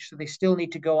stage, so they still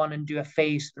need to go on and do a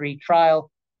phase 3 trial.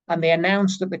 And they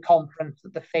announced at the conference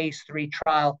that the phase 3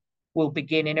 trial will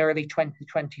begin in early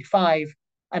 2025.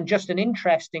 And just an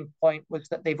interesting point was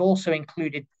that they've also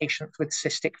included patients with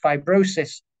cystic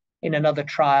fibrosis in another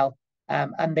trial.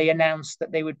 And they announced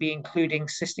that they would be including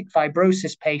cystic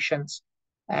fibrosis patients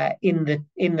in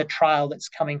the trial that's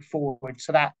coming forward.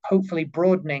 So that hopefully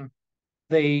broadening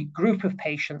the group of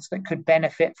patients that could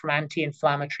benefit from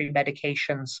anti-inflammatory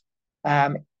medications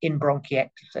in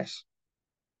bronchiectasis.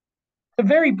 So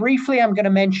very briefly, I'm going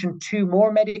to mention 2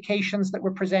 more medications that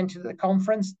were presented at the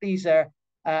conference. These are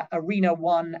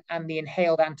Arena-1 and the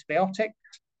inhaled antibiotics.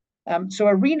 So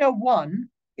Arena-1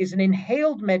 is an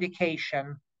inhaled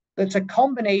medication that's a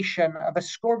combination of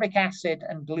ascorbic acid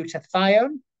and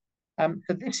glutathione.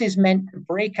 So this is meant to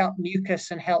break up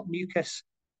mucus and help mucus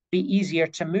be easier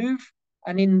to move.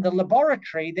 And in the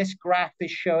laboratory, this graph is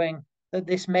showing that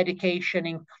this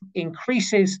medication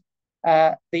increases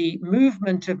the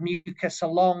movement of mucus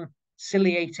along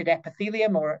ciliated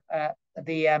epithelium or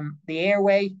the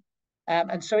airway.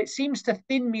 And so it seems to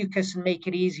thin mucus and make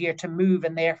it easier to move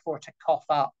and therefore to cough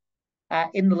up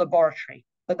in the laboratory.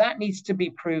 But that needs to be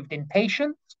proved in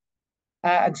patients.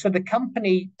 And so the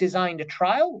company designed a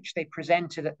trial, which they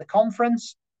presented at the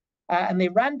conference, and they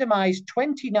randomized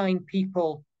 29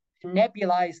 people to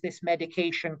nebulize this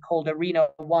medication called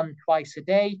Arena-1 twice a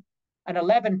day, and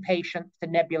 11 patients to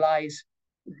nebulize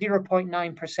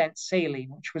 0.9% saline,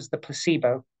 which was the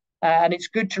placebo. And it's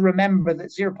good to remember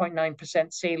that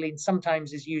 0.9% saline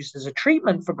sometimes is used as a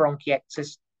treatment for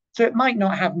bronchiectasis, so it might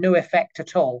not have no effect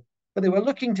at all. But they were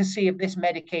looking to see if this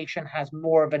medication has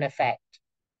more of an effect.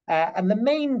 And the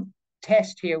main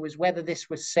test here was whether this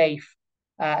was safe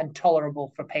and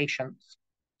tolerable for patients.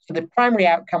 So the primary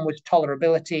outcome was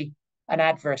tolerability and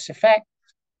adverse effects,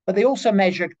 but they also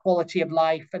measured quality of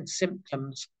life and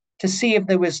symptoms to see if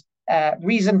there was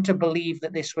reason to believe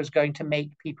that this was going to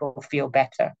make people feel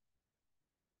better.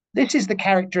 This is the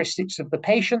characteristics of the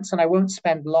patients, and I won't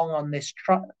spend long on this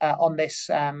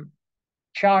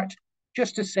chart,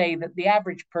 just to say that the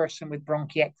average person with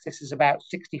bronchiectasis is about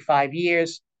 65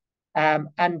 years.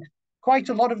 And quite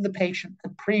a lot of the patients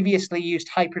had previously used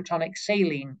hypertonic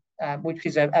saline, which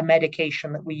is a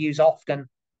medication that we use often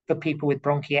for people with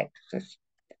bronchiectasis.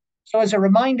 So as a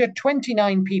reminder,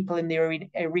 29 people in the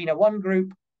Arena-1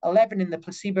 group, 11 in the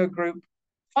placebo group,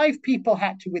 5 people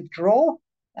had to withdraw,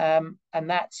 and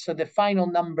so the final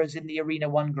numbers in the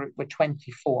Arena-1 group were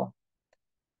 24.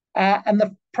 And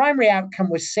the primary outcome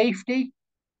was safety.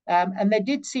 And there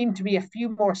did seem to be a few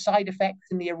more side effects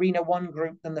in the Arena-1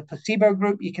 group than the placebo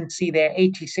group. You can see there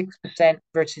 86%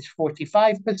 versus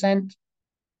 45%.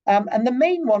 And the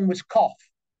main one was cough.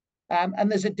 And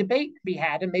there's a debate to be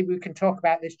had, and maybe we can talk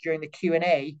about this during the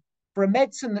Q&A, for a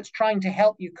medicine that's trying to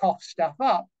help you cough stuff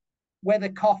up, whether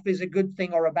cough is a good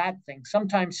thing or a bad thing.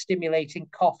 Sometimes stimulating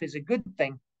cough is a good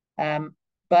thing,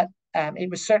 but it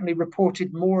was certainly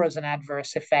reported more as an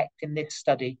adverse effect in this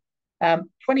study.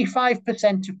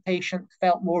 25% of patients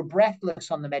felt more breathless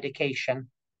on the medication.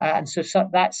 And so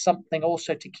that's something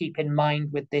also to keep in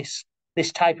mind with this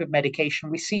type of medication.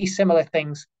 We see similar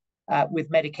things with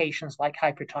medications like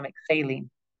hypertonic saline.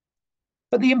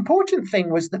 But the important thing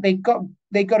was that they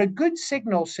got a good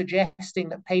signal suggesting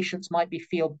that patients might be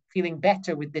feeling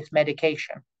better with this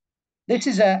medication. This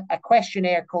is a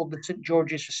questionnaire called the St.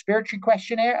 George's Respiratory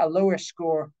Questionnaire. A lower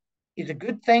score is a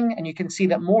good thing, and you can see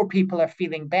that more people are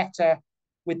feeling better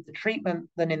with the treatment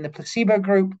than in the placebo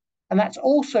group. And that's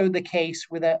also the case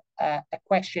with a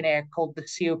questionnaire called the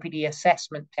COPD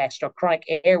assessment test, or chronic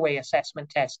airway assessment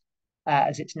test,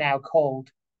 as it's now called.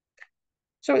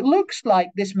 So it looks like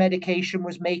this medication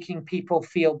was making people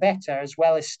feel better as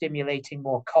well as stimulating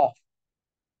more cough.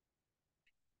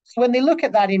 So when they look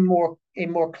at that in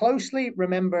more closely,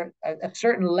 remember a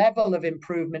certain level of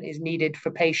improvement is needed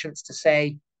for patients to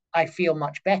say, I feel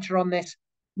much better on this.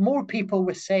 More people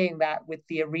were saying that with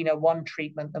the ARENA-1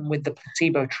 treatment than with the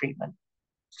placebo treatment.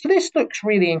 So this looks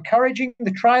really encouraging.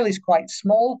 The trial is quite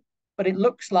small, but it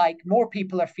looks like more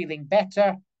people are feeling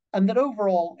better, and that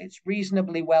overall it's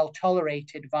reasonably well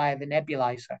tolerated via the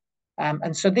nebulizer.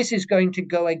 And so this is going to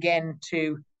go again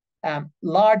to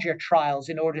larger trials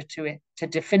in order to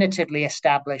definitively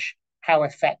establish how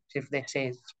effective this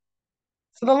is.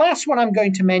 So the last one I'm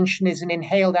going to mention is an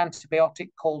inhaled antibiotic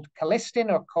called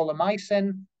colistin or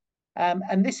colimycin.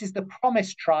 And this is the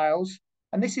PROMISE trials.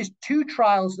 And this is 2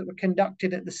 trials that were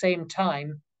conducted at the same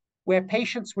time, where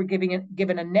patients were given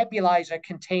a nebulizer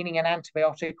containing an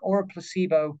antibiotic or a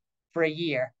placebo for a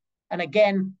year. And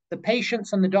again, the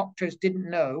patients and the doctors didn't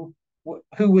know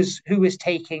who was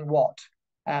taking what.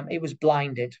 It was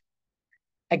blinded.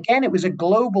 Again, it was a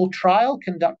global trial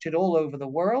conducted all over the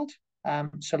world.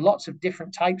 So lots of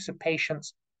different types of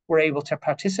patients were able to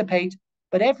participate.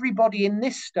 But everybody in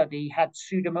this study had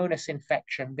Pseudomonas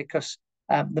infection because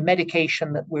the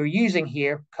medication that we're using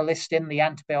here, colistin, the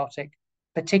antibiotic,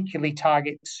 particularly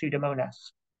targets Pseudomonas.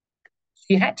 So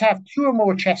you had to have 2 or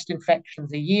more chest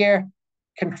infections a year,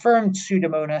 confirmed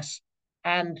Pseudomonas,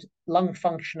 and lung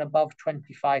function above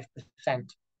 25%.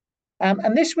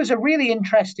 And this was a really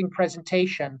interesting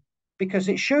presentation because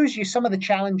it shows you some of the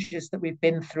challenges that we've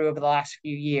been through over the last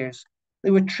few years.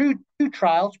 There were 2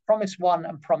 trials, PROMISE-1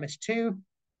 and PROMISE-2.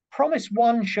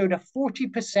 PROMISE-1 showed a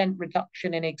 40%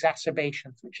 reduction in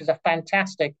exacerbations, which is a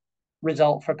fantastic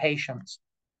result for patients.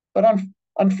 But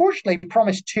unfortunately,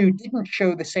 PROMISE-2 didn't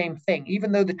show the same thing,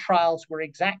 even though the trials were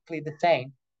exactly the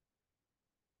same.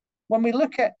 When we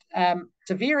look at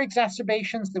severe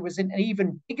exacerbations, there was an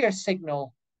even bigger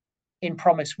signal in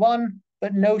PROMISE-1,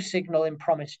 but no signal in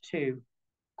PROMISE-2.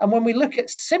 And when we look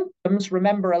at symptoms,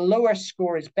 remember, a lower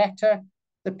score is better.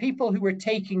 The people who were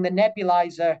taking the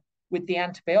nebulizer with the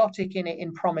antibiotic in it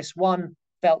in PROMISE-1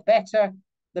 felt better.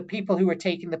 The people who were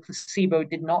taking the placebo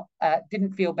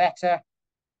didn't feel better.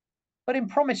 But in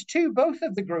PROMISE-2, both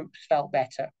of the groups felt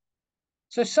better.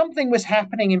 So something was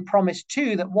happening in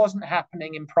PROMISE-2 that wasn't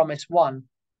happening in PROMISE-1.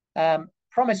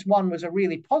 PROMISE-1 was a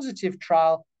really positive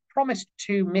trial.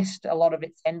 PROMISE-2 missed a lot of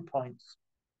its endpoints.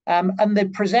 And the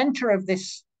presenter of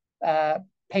this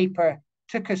paper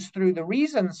took us through the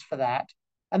reasons for that.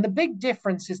 And the big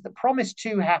difference is that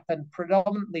PROMISE-2 happened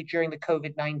predominantly during the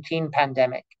COVID-19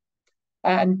 pandemic.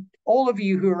 And all of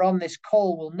you who are on this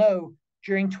call will know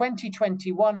during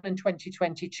 2021 and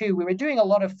 2022, we were doing a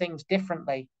lot of things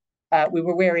differently. We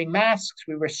were wearing masks,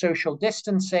 we were social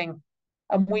distancing.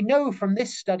 And we know from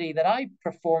this study that I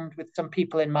performed with some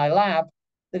people in my lab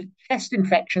that chest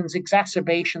infections,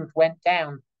 exacerbations went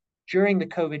down during the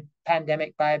COVID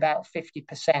pandemic by about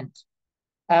 50%.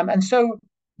 And so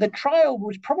the trial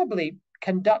was probably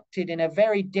conducted in a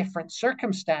very different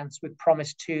circumstance with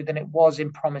PROMISE-2 than it was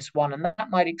in PROMISE-1. And that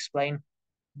might explain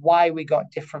why we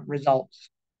got different results.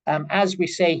 As we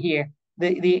say here,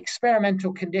 the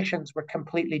experimental conditions were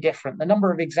completely different. The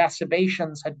number of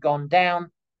exacerbations had gone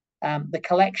down. The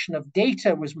collection of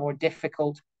data was more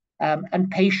difficult. And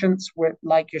patients were,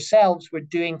 like yourselves, were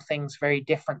doing things very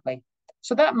differently.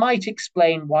 So that might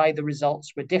explain why the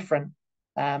results were different.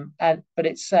 But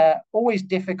it's always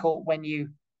difficult when you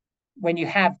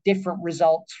have different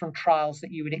results from trials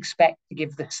that you would expect to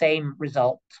give the same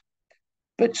result.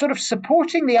 But sort of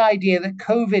supporting the idea that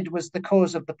COVID was the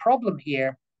cause of the problem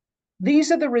here,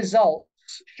 these are the results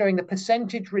showing the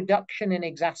percentage reduction in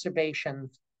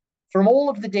exacerbations from all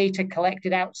of the data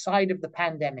collected outside of the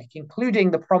pandemic, including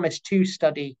the PROMISE-2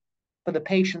 study for the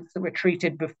patients that were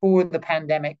treated before the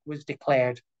pandemic was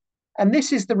declared. And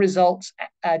this is the results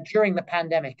during the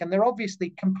pandemic. And they're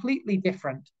obviously completely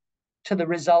different to the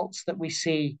results that we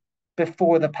see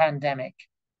before the pandemic.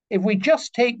 If we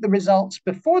just take the results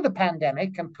before the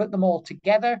pandemic and put them all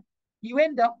together, you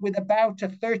end up with about a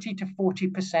 30 to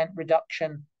 40%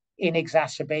 reduction in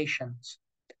exacerbations.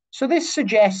 So this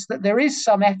suggests that there is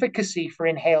some efficacy for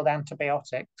inhaled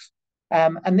antibiotics.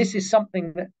 And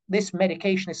this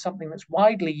medication is something that's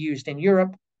widely used in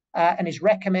Europe and is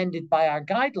recommended by our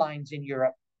guidelines in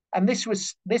Europe. And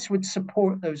this would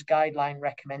support those guideline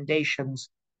recommendations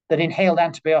that inhaled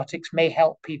antibiotics may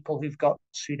help people who've got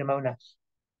Pseudomonas.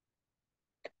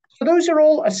 So those are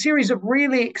all a series of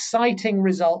really exciting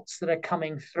results that are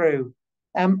coming through.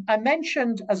 I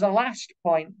mentioned as a last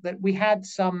point that we had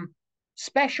some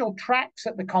special tracks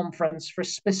at the conference for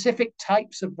specific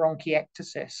types of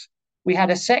bronchiectasis. We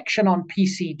had a section on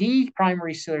PCD,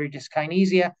 primary ciliary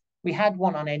dyskinesia. We had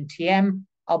one on NTM.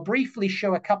 I'll briefly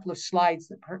show a couple of slides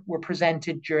that were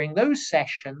presented during those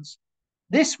sessions.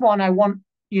 This one, I want,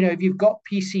 if you've got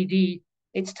PCD,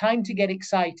 it's time to get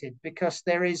excited because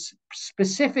there is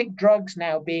specific drugs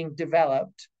now being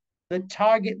developed that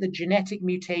target the genetic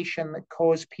mutation that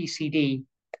cause PCD.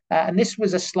 And this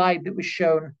was a slide that was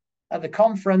shown at the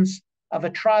conference of a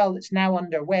trial that's now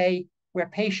underway where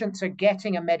patients are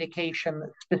getting a medication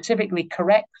that specifically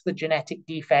corrects the genetic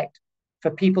defect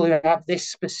for people who have this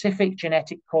specific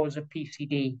genetic cause of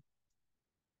PCD.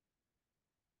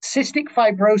 Cystic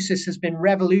fibrosis has been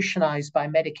revolutionized by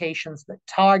medications that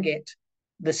target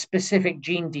the specific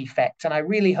gene defect, and I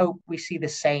really hope we see the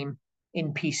same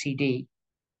in PCD.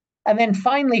 And then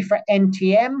finally, for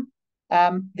NTM,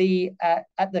 at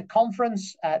the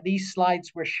conference, these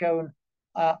slides were shown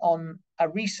on a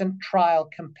recent trial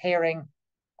comparing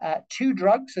two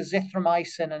drugs,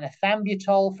 azithromycin and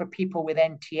ethambutol, for people with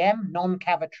NTM,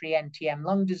 non-cavitary NTM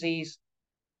lung disease,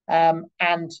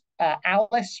 and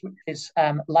ALIS, which is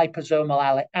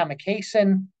liposomal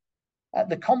amikacin.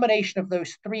 The combination of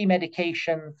those three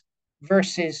medications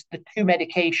versus the two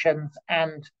medications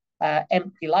and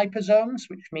empty liposomes,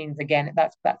 which means, again,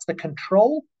 that's the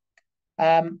control.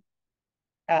 And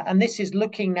this is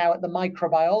looking now at the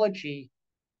microbiology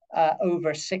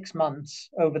over 6 months,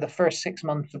 over the first 6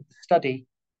 months of the study,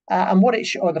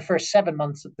 or the first 7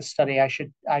 months of the study, I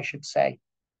should say.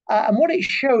 And what it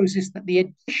shows is that the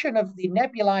addition of the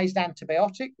nebulized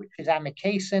antibiotic, which is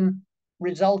amikacin,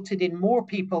 resulted in more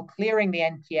people clearing the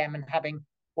NTM and having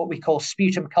what we call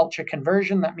sputum culture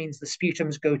conversion. That means the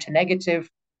sputums go to negative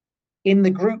in the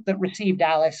group that received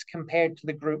ALIS compared to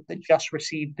the group that just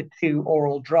received the two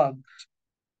oral drugs.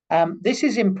 This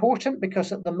is important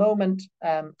because at the moment,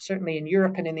 certainly in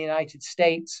Europe and in the United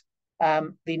States,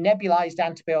 the nebulized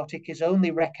antibiotic is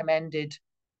only recommended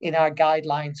in our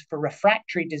guidelines for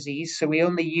refractory disease. So we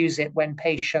only use it when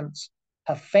patients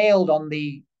have failed on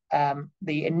the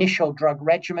initial drug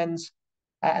regimens.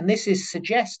 And this is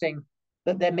suggesting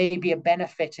that there may be a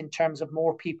benefit in terms of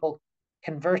more people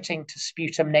converting to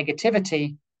sputum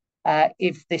negativity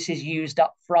if this is used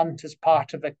up front as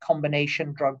part of a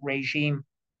combination drug regime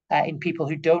in people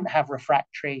who don't have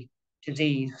refractory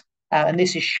disease. And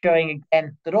this is showing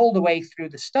again that all the way through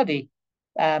the study,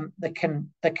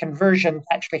 the conversion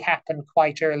actually happened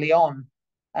quite early on.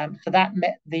 So that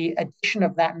the addition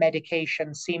of that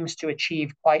medication seems to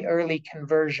achieve quite early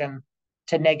conversion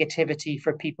to negativity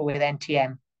for people with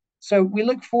NTM. So we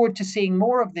look forward to seeing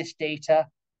more of this data,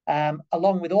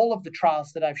 along with all of the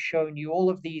trials that I've shown you. All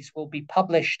of these will be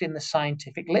published in the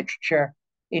scientific literature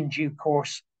in due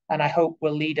course, and I hope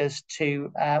will lead us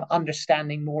to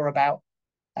understanding more about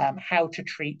how to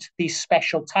treat these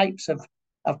special types of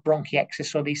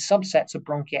bronchiectasis, or these subsets of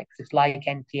bronchiectasis like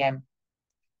NTM.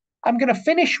 I'm going to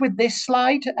finish with this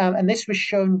slide, and this was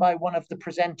shown by one of the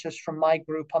presenters from my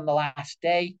group on the last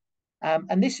day.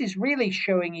 And this is really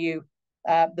showing you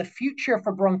the future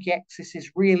for bronchiectasis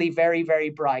is really very,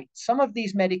 very bright. Some of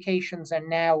these medications are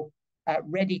now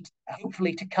ready,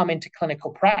 hopefully, to come into clinical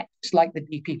practice, like the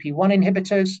DPP-1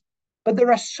 inhibitors. But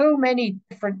there are so many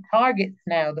different targets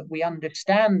now that we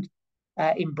understand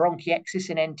in bronchiectasis,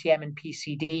 in NTM and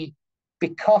PCD,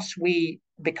 because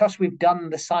we've done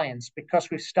the science, because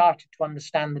we've started to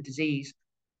understand the disease,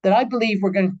 that I believe we're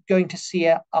going to see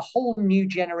a whole new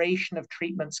generation of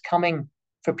treatments coming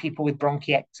for people with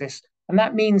bronchiectasis. And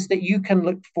that means that you can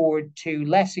look forward to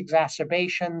less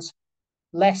exacerbations,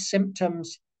 less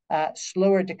symptoms,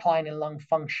 slower decline in lung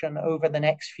function over the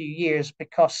next few years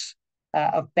because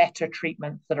of better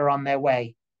treatments that are on their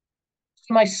way.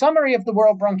 So my summary of the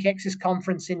World Bronchiectasis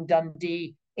Conference in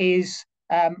Dundee is,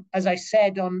 as I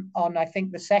said on I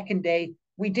think the second day,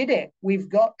 we did it. We've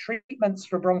got treatments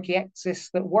for bronchiectasis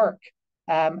that work,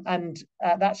 and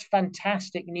that's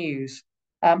fantastic news.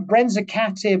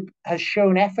 Brensocatib has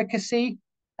shown efficacy,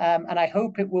 and I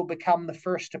hope it will become the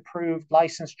first approved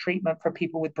licensed treatment for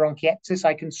people with bronchiectasis.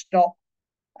 I can stop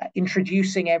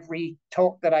introducing every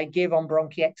talk that I give on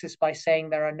bronchiectasis by saying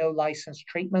there are no licensed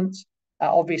treatments.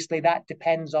 Obviously, that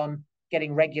depends on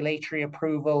getting regulatory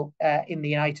approval in the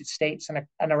United States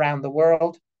and around the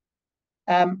world.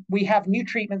 We have new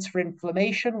treatments for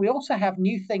inflammation. We also have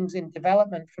new things in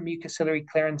development for mucociliary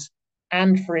clearance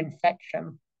and for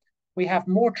infection. We have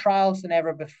more trials than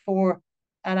ever before,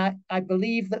 and I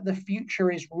believe that the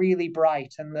future is really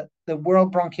bright, and that the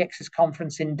World Bronchiectasis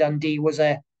Conference in Dundee was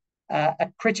a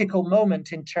critical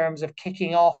moment in terms of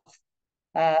kicking off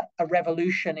a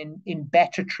revolution in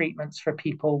better treatments for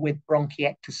people with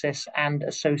bronchiectasis and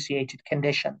associated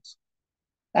conditions.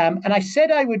 And I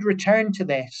said I would return to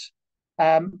this.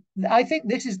 I think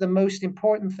this is the most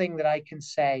important thing that I can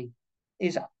say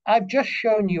is I've just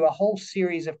shown you a whole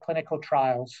series of clinical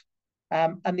trials.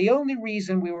 And the only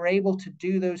reason we were able to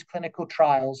do those clinical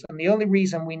trials and the only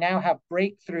reason we now have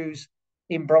breakthroughs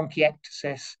in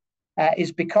bronchiectasis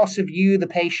is because of you, the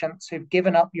patients, who've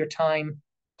given up your time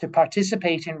to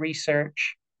participate in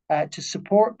research, to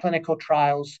support clinical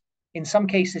trials, in some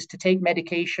cases to take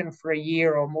medication for a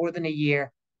year or more than a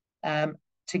year,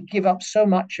 to give up so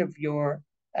much of your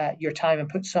time and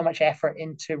put so much effort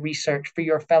into research for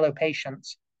your fellow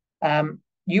patients.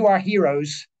 You are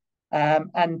heroes,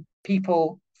 and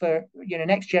people for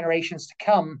next generations to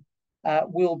come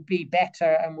will be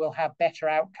better and will have better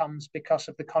outcomes because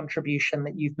of the contribution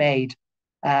that you've made.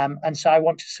 And so I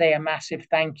want to say a massive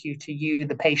thank you to you,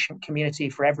 the patient community,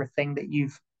 for everything that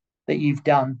you've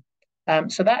done.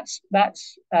 So that's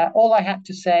all I have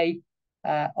to say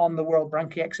on the World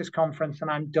Bronchiectasis Conference, and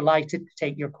I'm delighted to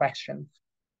take your questions.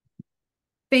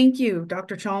 Thank you,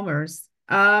 Dr. Chalmers.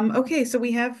 Okay, so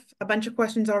we have a bunch of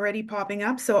questions already popping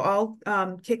up, so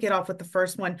I'll kick it off with the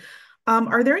first one.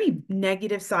 Are there any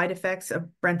negative side effects of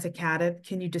Brensocatib?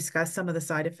 Can you discuss some of the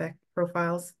side effect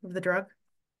profiles of the drug?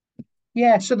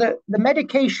 Yeah, so the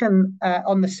medication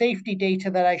on the safety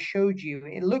data that I showed you,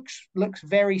 it looks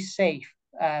very safe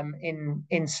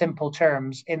in simple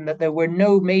terms, in that there were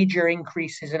no major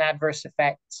increases in adverse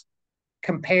effects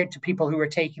compared to people who were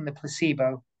taking the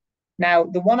placebo. Now,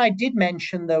 the one I did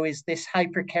mention, though, is this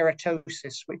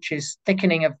hyperkeratosis, which is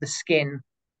thickening of the skin.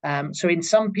 So in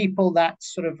some people,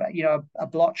 that's sort of, a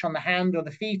blotch on the hand or the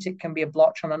feet. It can be a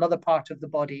blotch on another part of the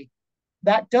body.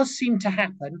 That does seem to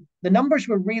happen. The numbers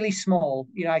were really small.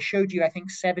 I showed you, I think,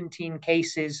 17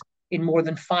 cases in more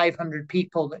than 500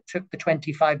 people that took the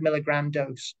 25 milligram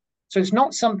dose. So it's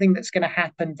not something that's going to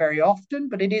happen very often,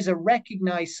 but it is a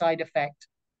recognized side effect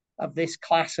of this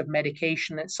class of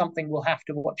medication. It's something we'll have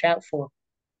to watch out for.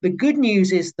 The good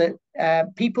news is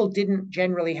that people didn't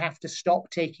generally have to stop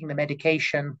taking the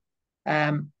medication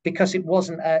because it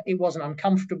wasn't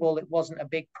uncomfortable. It wasn't a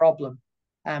big problem.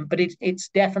 But it's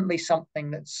definitely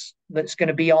something that's going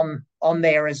to be on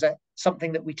there as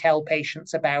something that we tell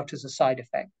patients about as a side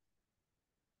effect.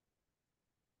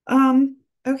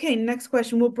 Okay, next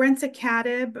question. Will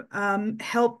Brensocatib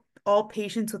help all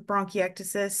patients with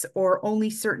bronchiectasis, or only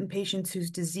certain patients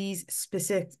whose disease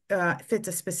fits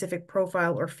a specific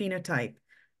profile or phenotype?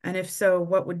 And if so,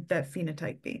 what would that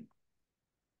phenotype be?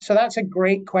 So that's a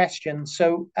great question.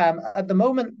 So at the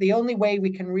moment, the only way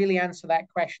we can really answer that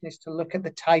question is to look at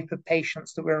the type of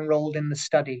patients that were enrolled in the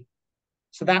study.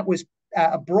 So that was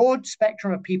a broad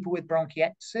spectrum of people with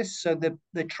bronchiectasis. So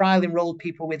the trial enrolled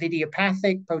people with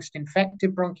idiopathic,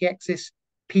 post-infective bronchiectasis,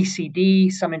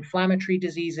 PCD, some inflammatory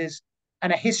diseases,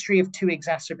 and a history of 2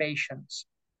 exacerbations.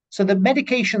 So the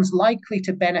medication's likely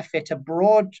to benefit a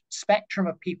broad spectrum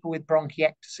of people with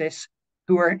bronchiectasis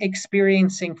who are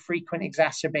experiencing frequent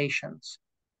exacerbations.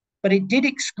 But it did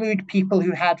exclude people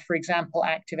who had, for example,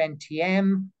 active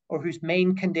NTM, or whose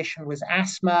main condition was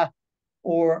asthma,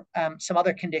 or some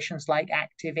other conditions like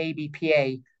active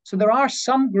ABPA. So there are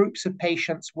some groups of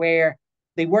patients where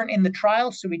they weren't in the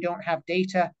trial, so we don't have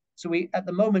data. So at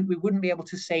the moment, we wouldn't be able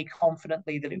to say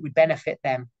confidently that it would benefit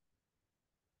them.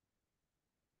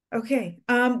 Okay,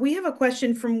 we have a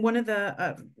question from one of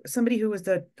the somebody who was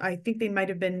I think they might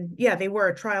have been, they were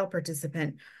a trial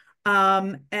participant.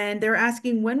 And they're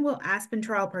asking, when will ASPEN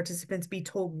trial participants be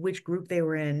told which group they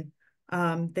were in?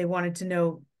 They wanted to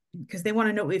know, because they want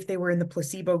to know if they were in the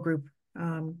placebo group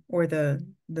or the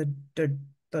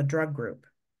drug group.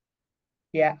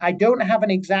 Yeah, I don't have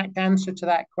an exact answer to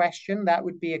that question. That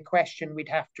would be a question we'd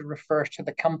have to refer to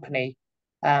the company.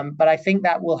 But I think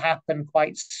that will happen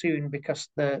quite soon because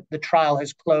the trial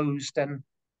has closed and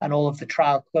all of the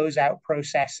trial closeout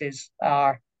processes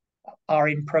are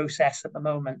in process at the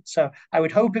moment. So I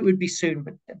would hope it would be soon,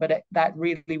 but that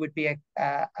really would be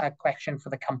a question for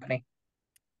the company.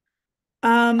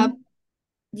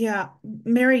 Yeah,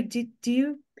 Mary, do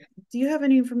you have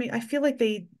any information? I feel like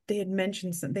they had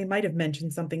mentioned they might have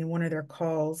mentioned something in one of their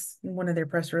calls, in one of their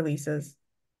press releases.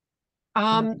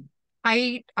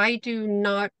 I do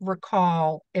not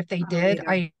recall if they did.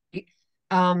 I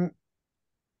don't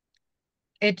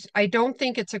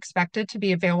think it's expected to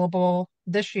be available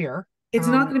this year. It's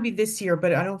not going to be this year,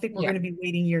 but I don't think we're Yeah. going to be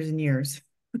waiting years and years.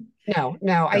 No.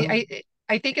 I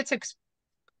think it's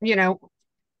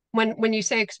when you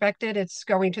say expected, it's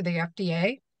going to the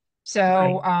FDA.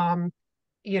 So Right.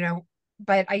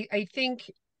 but I think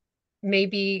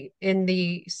maybe in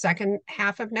the second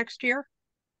half of next year.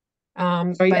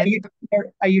 So But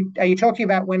are you talking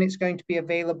about when it's going to be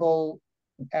available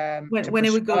to When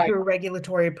it would go prescribe? through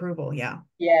regulatory approval, yeah.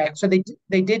 Yeah, yeah, so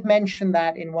they did mention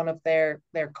that in one of their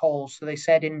calls. So they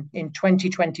said in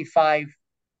 2025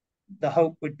 the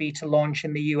hope would be to launch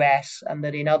in the US, and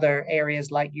that in other areas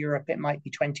like Europe it might be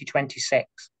 2026.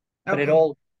 But Okay.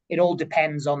 it all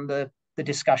depends on the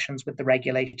discussions with the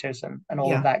regulators and all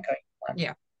of Yeah. that going on.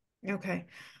 yeah. Okay.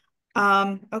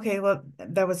 Okay, well,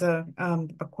 that was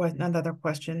another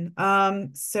question.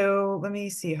 So let me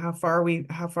see how far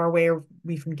away are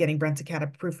we from getting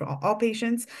Brensocatib approved for all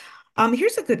patients?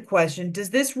 Here's a good question. Does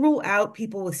this rule out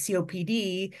people with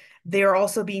COPD? They're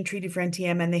also being treated for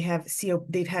NTM and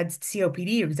they've had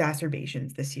COPD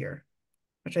exacerbations this year,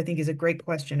 which I think is a great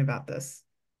question about this.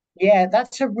 Yeah,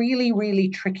 that's a really, really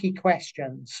tricky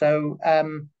question. So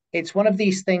it's one of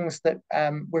these things that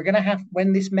we're going to have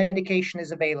when this medication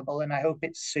is available, and I hope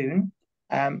it's soon,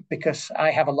 because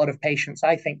I have a lot of patients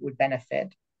I think would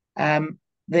benefit. Um,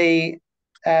 the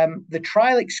the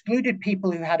trial excluded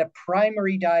people who had a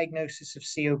primary diagnosis of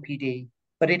COPD,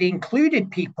 but it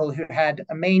included people who had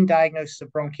a main diagnosis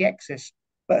of bronchiectasis,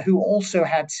 but who also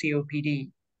had COPD.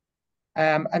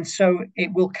 And so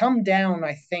it will come down,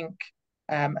 I think,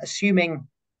 assuming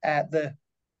the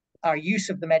our use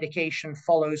of the medication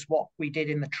follows what we did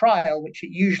in the trial, which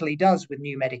it usually does with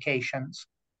new medications.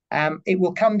 It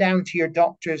will come down to your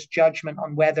doctor's judgment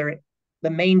on whether the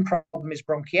main problem is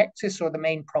bronchiectasis or the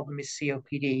main problem is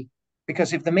COPD.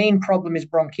 Because if the main problem is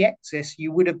bronchiectasis,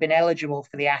 you would have been eligible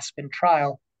for the Aspen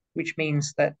trial, which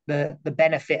means that the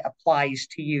benefit applies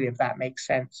to you, if that makes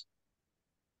sense.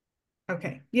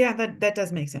 Okay. Yeah, that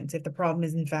does make sense if the problem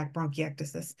is in fact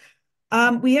bronchiectasis.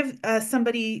 We have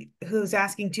somebody who's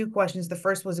asking two questions. The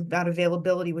first was about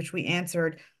availability, which we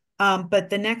answered. But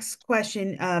the next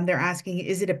question they're asking,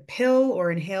 is it a pill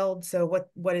or inhaled? So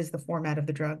what is the format of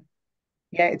the drug?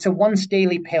 Yeah, it's a once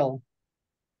daily pill,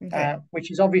 Okay.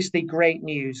 which is obviously great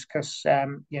news because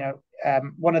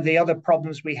one of the other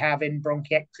problems we have in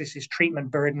bronchiectasis is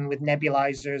treatment burden with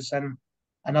nebulizers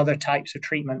and other types of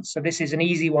treatments. So this is an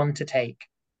easy one to take.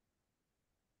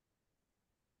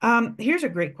 Here's a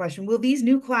great question. Will these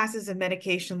new classes of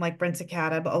medication like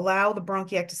Brensocatib allow the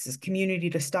bronchiectasis community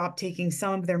to stop taking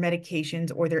some of their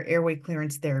medications or their airway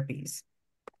clearance therapies?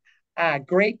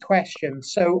 Great question.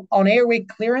 So on airway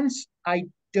clearance, I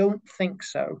don't think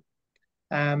so.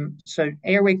 So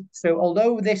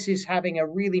although this is having a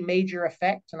really major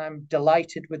effect, and I'm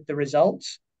delighted with the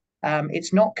results,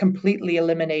 it's not completely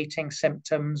eliminating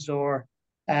symptoms or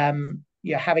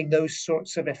having those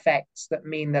sorts of effects that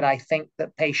mean that I think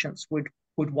that patients would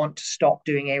want to stop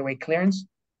doing airway clearance.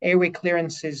 Airway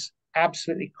clearance is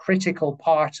absolutely critical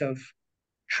part of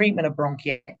treatment of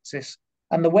bronchiectasis.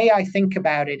 And the way I think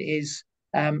about it is,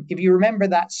 if you remember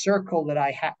that circle that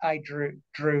I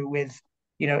drew with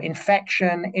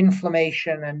infection,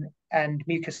 inflammation, and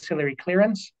mucociliary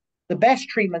clearance, the best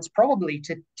treatment's probably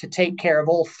to take care of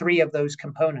all three of those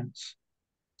components.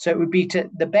 So it would be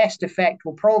the best effect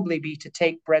will probably be to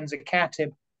take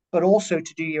Brensocatib, but also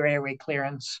to do your airway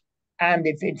clearance. And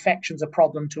if infection's a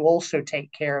problem, to also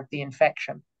take care of the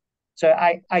infection. So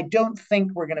I don't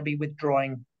think we're going to be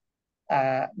withdrawing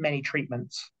many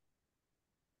treatments.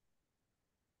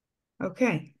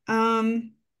 Okay.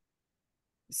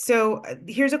 So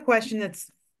here's a question that's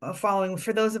following.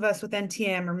 For those of us with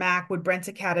NTM or MAC, would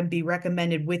Brensocatib be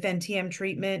recommended with NTM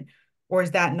treatment, or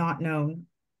is that not known?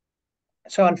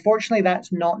 So unfortunately,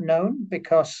 that's not known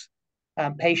because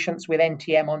patients with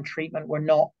NTM on treatment were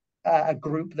not a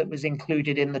group that was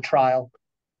included in the trial.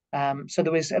 So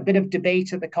there was a bit of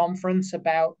debate at the conference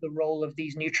about the role of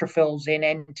these neutrophils in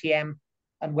NTM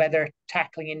and whether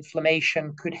tackling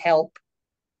inflammation could help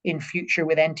in future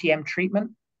with NTM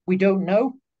treatment. We don't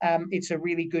know. It's a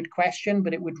really good question,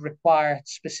 but it would require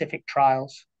specific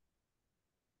trials.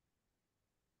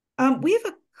 We have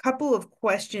a couple of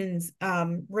questions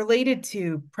related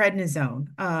to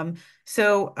prednisone.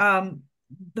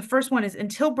 The first one is,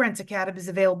 until Brensocatib is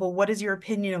available, what is your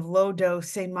opinion of low dose,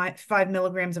 say 5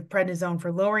 milligrams of prednisone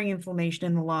for lowering inflammation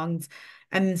in the lungs?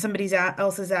 And then somebody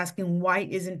else is asking, why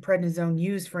isn't prednisone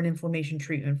used for an inflammation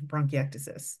treatment for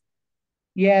bronchiectasis?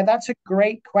 Yeah, that's a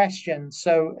great question.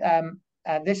 So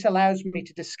this allows me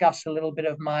to discuss a little bit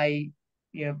of my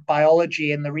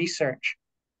biology and the research.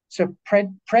 So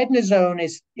prednisone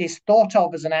is thought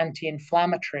of as an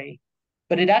anti-inflammatory,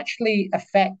 but it actually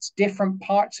affects different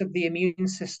parts of the immune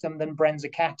system than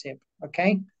Brensocatib.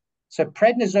 Okay, so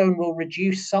prednisone will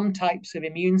reduce some types of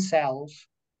immune cells,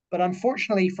 but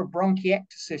unfortunately for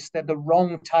bronchiectasis, they're the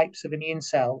wrong types of immune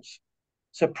cells.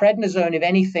 So prednisone, if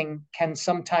anything, can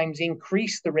sometimes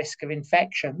increase the risk of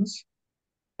infections.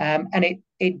 And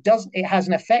it has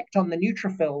an effect on the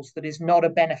neutrophils that is not a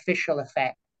beneficial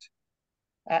effect.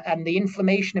 And the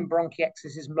inflammation in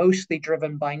bronchiectasis is mostly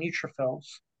driven by neutrophils.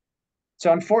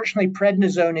 So unfortunately,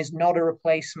 prednisone is not a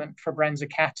replacement for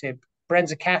brensocatib.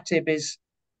 Brensocatib is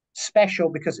special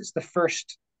because it's the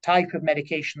first type of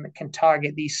medication that can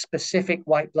target these specific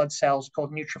white blood cells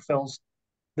called neutrophils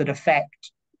that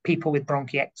affect people with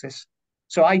bronchiectasis.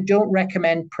 So I don't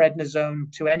recommend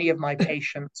prednisone to any of my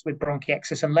patients with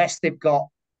bronchiectasis unless they've got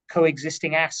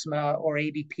coexisting asthma or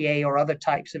ABPA or other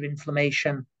types of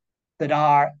inflammation that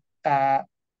are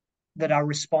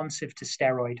responsive to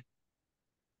steroid.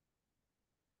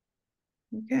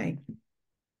 Okay.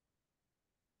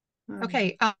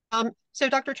 Okay. So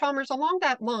Dr. Chalmers, along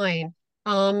that line,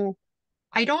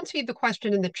 I don't see the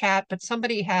question in the chat, but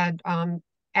somebody had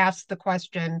asked the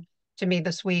question to me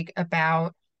this week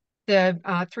about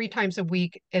the 3 times a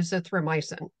week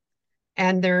azithromycin.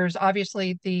 And there's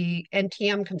obviously the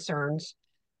NTM concerns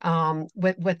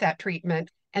with that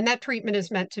treatment. And that treatment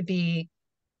is meant to be,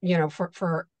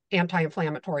 for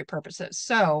anti-inflammatory purposes.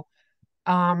 So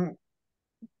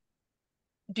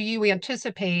do you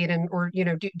anticipate or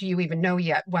do you even know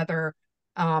yet whether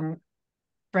Brensocatib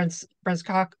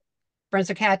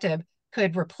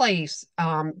could replace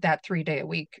that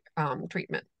 3-day-a-week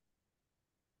treatment?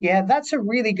 Yeah, that's a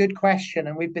really good question.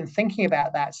 And we've been thinking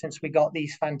about that since we got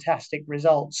these fantastic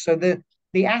results. So the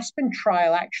Aspen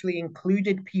trial actually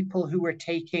included people who were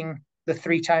taking the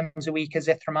 3 times a week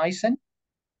azithromycin.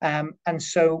 And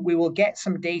so we will get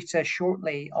some data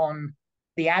shortly on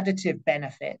the additive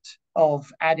benefit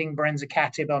of adding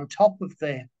brensocatib on top of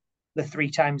the 3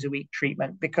 times a week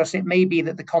treatment, because it may be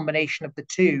that the combination of the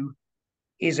two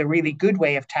is a really good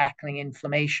way of tackling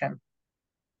inflammation.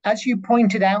 As you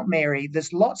pointed out, Mary,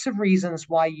 there's lots of reasons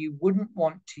why you wouldn't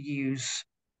want to use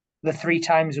the 3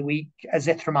 times a week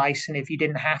azithromycin if you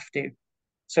didn't have to.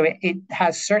 So it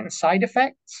has certain side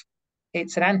effects.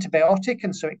 It's an antibiotic,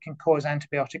 and so it can cause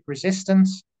antibiotic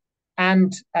resistance.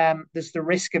 And there's the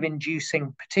risk of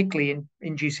particularly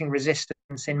inducing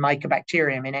resistance in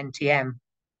Mycobacterium, in NTM.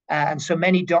 And so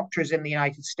many doctors in the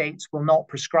United States will not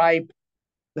prescribe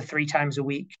the 3 times a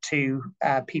week to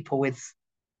people with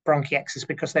bronchiectasis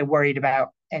because they're worried about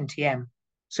NTM.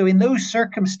 So in those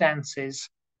circumstances,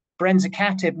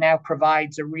 brensocatib now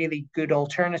provides a really good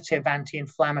alternative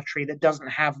anti-inflammatory that doesn't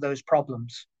have those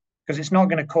problems, because it's not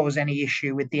going to cause any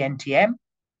issue with the NTM.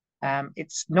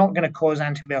 It's not going to cause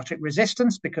antibiotic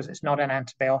resistance because it's not an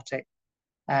antibiotic.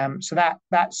 So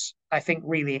that's, I think,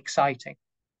 really exciting.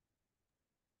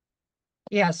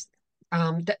 Yes,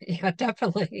 yeah,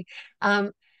 definitely.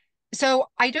 So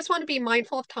I just want to be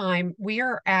mindful of time. We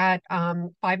are at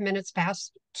 5 minutes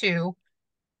past 2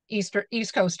 East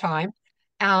Coast time.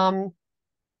 How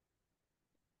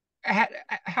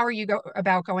are you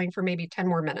about going for maybe 10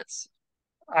 more minutes?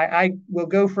 I will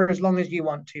go for as long as you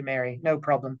want to, Mary. No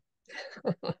problem.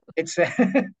 It's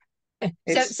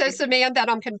says the man that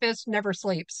I'm convinced never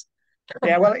sleeps.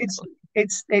 Yeah, well,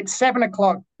 it's 7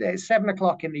 o'clock. It's 7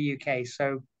 o'clock in the UK,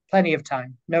 so plenty of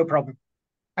time. No problem.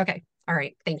 Okay. All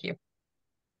right. Thank you.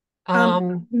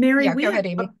 Mary, yeah, we go have ahead,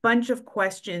 Amy. a bunch of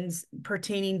questions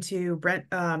pertaining to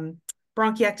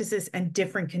bronchiectasis and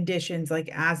different conditions like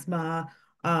asthma,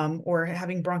 or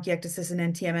having bronchiectasis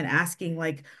and NTM, and asking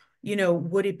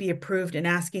would it be approved, and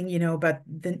asking, about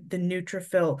the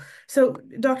neutrophil. So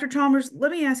Dr. Chalmers,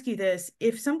 let me ask you this.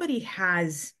 If somebody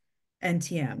has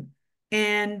NTM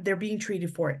and they're being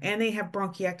treated for it and they have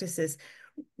bronchiectasis,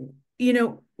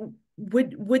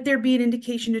 would there be an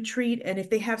indication to treat? And if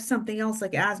they have something else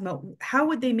like asthma, how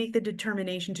would they make the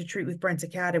determination to treat with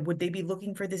brensocatib? Would they be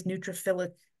looking for this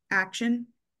neutrophilic action?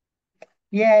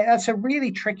 Yeah, that's a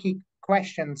really tricky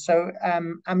question. So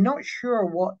I'm not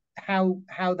sure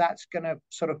how that's going to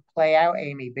sort of play out,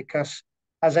 Amy, because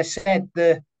as I said,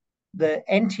 the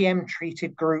NTM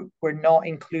treated group were not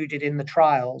included in the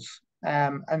trials,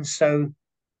 and so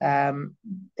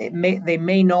they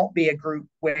may not be a group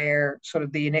where sort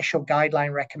of the initial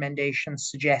guideline recommendations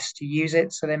suggest to use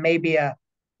it. So there may be a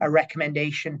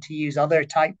recommendation to use other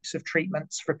types of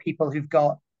treatments for people who've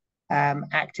got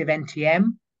active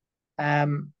NTM.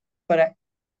 But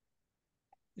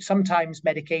sometimes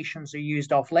medications are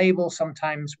used off label.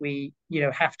 Sometimes we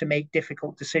have to make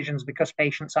difficult decisions because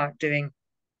patients aren't doing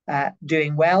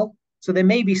well. So there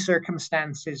may be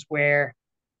circumstances where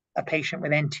a patient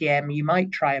with NTM, you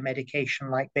might try a medication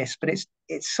like this, but it's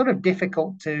sort of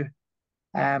difficult to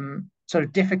imagine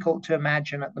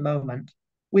at the moment.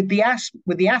 With the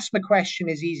asthma question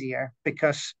is easier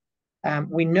because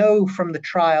We know from the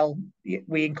trial,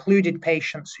 we included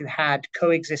patients who had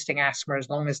coexisting asthma as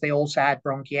long as they also had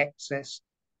bronchiectasis,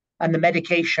 and the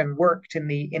medication worked in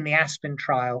the ASPEN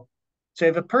trial. So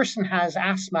if a person has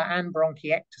asthma and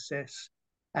bronchiectasis,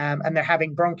 and they're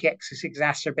having bronchiectasis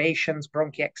exacerbations,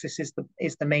 bronchiectasis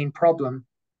is the main problem,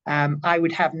 I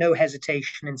would have no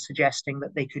hesitation in suggesting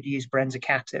that they could use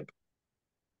Brensocatib.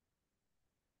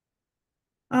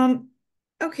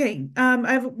 Okay,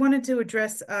 I've wanted to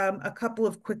address a couple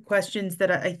of quick questions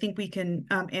that I think we can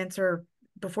answer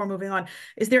before moving on.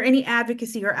 Is there any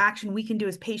advocacy or action we can do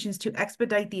as patients to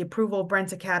expedite the approval of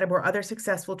Brensocatib or other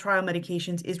successful trial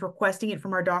medications? Is requesting it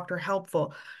from our doctor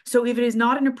helpful? So if it is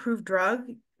not an approved drug,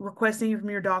 requesting it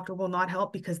from your doctor will not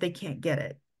help because they can't get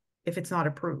it if it's not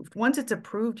approved. Once it's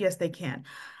approved, yes, they can.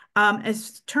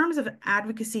 As terms of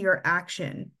advocacy or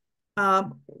action,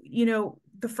 you know,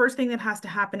 the first thing that has to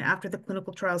happen after the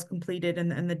clinical trial is completed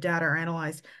and the data are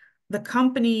analyzed, the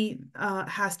company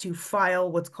has to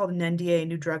file what's called an NDA, a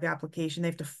new drug application. They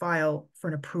have to file for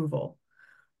an approval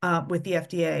with the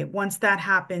FDA. Once that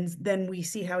happens, then we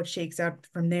see how it shakes out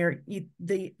from there.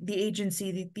 The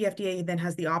agency, the FDA then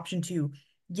has the option to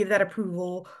give that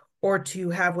approval or to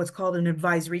have what's called an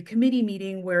advisory committee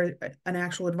meeting, where an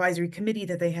actual advisory committee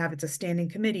that they have, it's a standing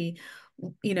committee,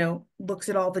 you know, looks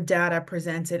at all the data,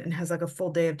 presents it, and has like a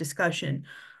full day of discussion.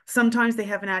 Sometimes they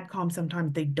have an AdCom,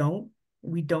 sometimes they don't.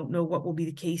 We don't know what will be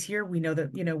the case here. We know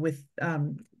that, you know, with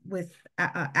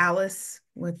Alice,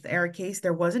 with ARIKAYCE,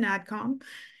 there was an AdCom.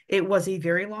 It was a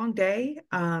very long day.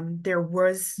 There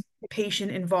was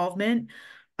patient involvement,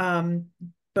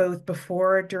 both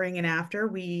before, during, and after.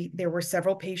 There were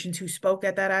several patients who spoke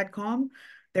at that AdCom.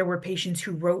 There were patients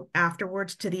who wrote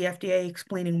afterwards to the FDA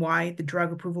explaining why the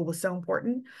drug approval was so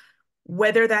important.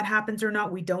 Whether that happens or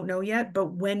not, we don't know yet.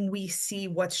 But when we see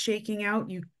what's shaking out,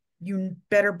 you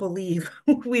better believe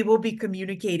we will be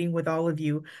communicating with all of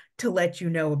you to let you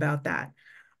know about that.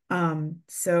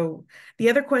 So the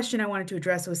other question I wanted to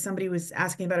address was somebody was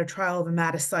asking about a trial of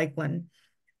omadacycline.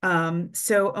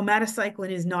 So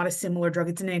omadacycline is not a similar drug.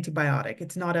 It's an antibiotic.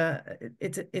 It's not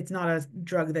a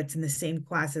drug that's in the same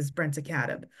class as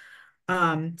Brensocatib.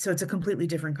 So it's a completely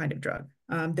different kind of drug.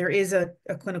 There is a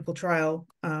clinical trial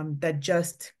that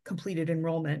just completed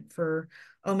enrollment for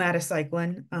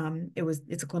omadacycline.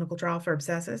 It's a clinical trial for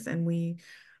abscesses, and we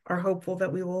are hopeful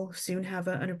that we will soon have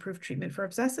an approved treatment for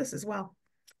abscesses as well.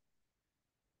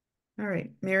 All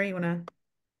right, Mary, you want to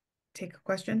take a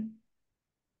question?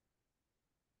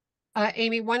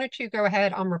 Amy, why don't you go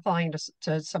ahead? I'm replying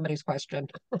to somebody's question.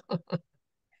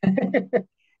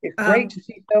 It's great to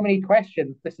see so many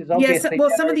questions. This is obviously yes.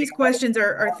 Well, some of these questions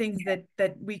are things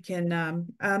that we can.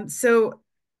 So,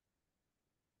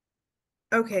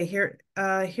 okay, here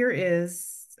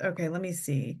is okay. Let me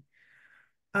see.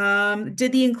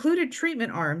 Did the included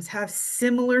treatment arms have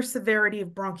similar severity of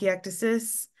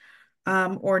bronchiectasis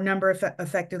or number of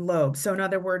affected lobes? So, in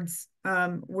other words,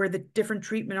 were the different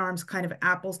treatment arms kind of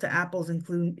apples to apples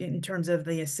in terms of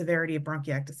the severity of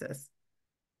bronchiectasis?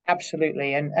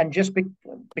 Absolutely. And just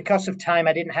because of time,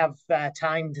 I didn't have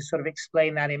time to sort of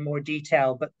explain that in more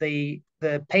detail, but the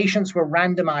patients were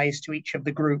randomized to each of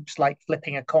the groups like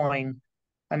flipping a coin.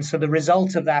 And so the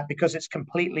result of that, because it's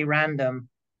completely random,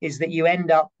 is that you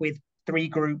end up with 3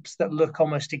 groups that look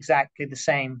almost exactly the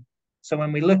same. So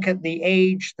when we look at the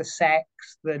age, the sex,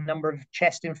 the number of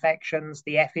chest infections,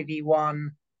 the FEV1,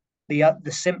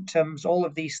 the symptoms, all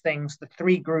of these things, the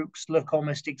 3 groups look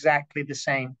almost exactly the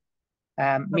same.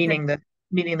 Meaning that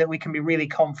we can be really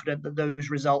confident that those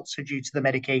results are due to the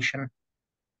medication.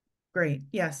 Great.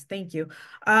 Yes, thank you.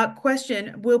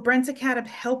 Question, will Brensocatib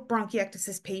help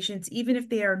bronchiectasis patients even if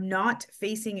they are not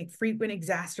facing frequent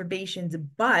exacerbations,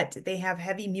 but they have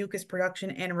heavy mucus production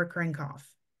and a recurring cough?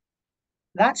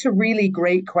 That's a really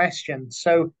great question.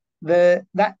 So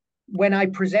when I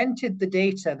presented the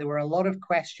data, there were a lot of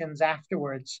questions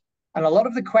afterwards, and a lot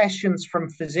of the questions from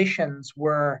physicians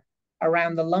were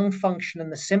around the lung function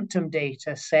and the symptom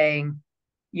data, saying,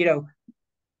 you know,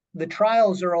 the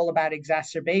trials are all about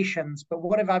exacerbations, but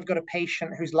what if I've got a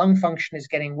patient whose lung function is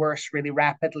getting worse really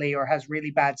rapidly or has really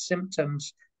bad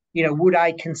symptoms? You know, would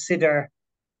I consider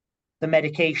the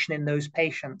medication in those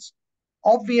patients?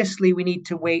 Obviously, we need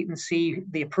to wait and see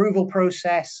the approval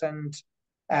process and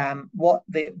what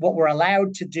we're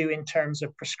allowed to do in terms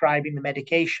of prescribing the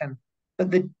medication.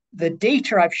 But the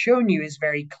data I've shown you is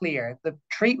very clear. The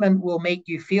treatment will make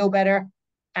you feel better,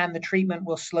 and the treatment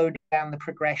will slow down the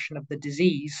progression of the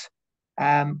disease,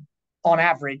 on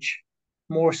average,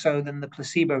 more so than the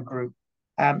placebo group.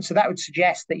 So that would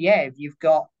suggest that, yeah, if you've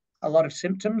got a lot of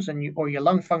symptoms or your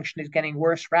lung function is getting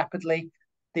worse rapidly,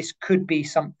 this could be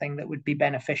something that would be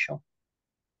beneficial.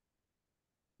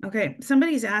 Okay,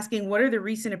 somebody's asking, what are the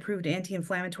recent approved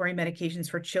anti-inflammatory medications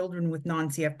for children with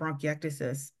non-CF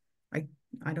bronchiectasis? I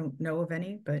I don't know of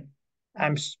any, but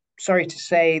I'm sorry to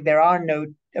say there are no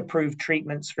approved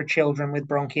treatments for children with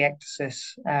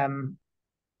bronchiectasis.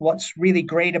 What's really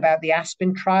great about the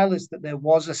Aspen trial is that there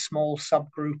was a small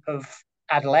subgroup of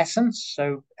adolescents,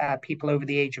 so people over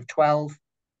the age of 12,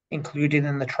 included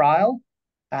in the trial.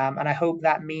 And I hope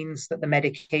that means that the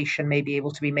medication may be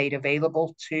able to be made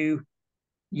available to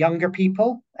younger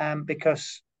people,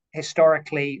 because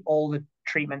historically all the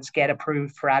treatments get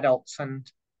approved for adults,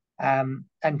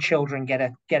 and children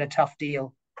get a tough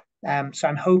deal. So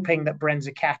I'm hoping that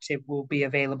Brensocatib will be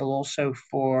available also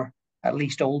for at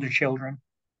least older children.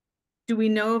 do we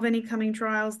know of any coming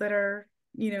trials that are,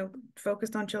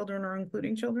 focused on children or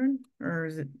including children? Or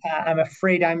is it I'm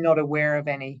afraid I'm not aware of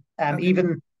any. okay?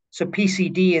 Even so,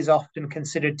 PCD is often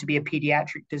considered to be a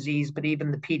pediatric disease, but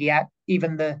even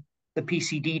the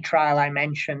PCD trial I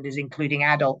mentioned is including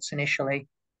adults initially.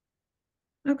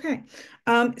 Okay.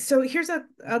 So here's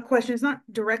a question. It's not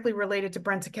directly related to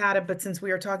Brensocatib, but since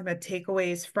we are talking about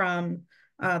takeaways from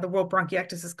the World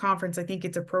Bronchiectasis Conference, I think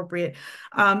it's appropriate.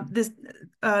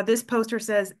 This poster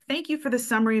says, "Thank you for the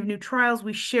summary of new trials.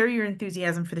 We share your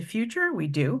enthusiasm for the future." We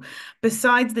do.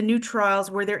 Besides the new trials,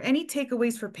 were there any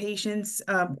takeaways for patients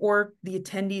or the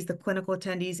attendees, the clinical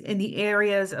attendees, in the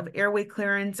areas of airway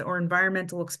clearance or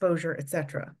environmental exposure,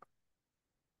 etc.?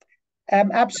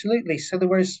 Absolutely. So there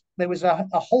was a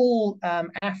whole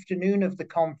afternoon of the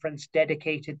conference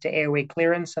dedicated to airway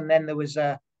clearance, and then there was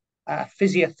a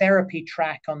physiotherapy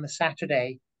track on the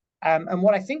Saturday. And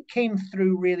what I think came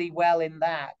through really well in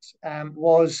that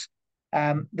was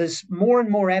there's more and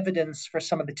more evidence for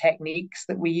some of the techniques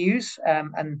that we use,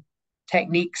 and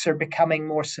techniques are becoming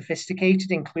more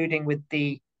sophisticated, including with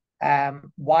the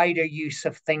wider use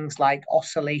of things like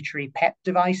oscillatory PEP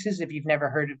devices. If you've never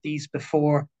heard of these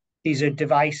before, these are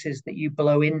devices that you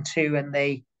blow into and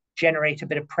they generate a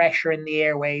bit of pressure in the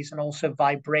airways and also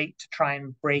vibrate to try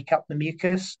and break up the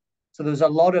mucus. So there's a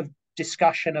lot of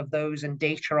discussion of those and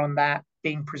data on that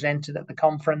being presented at the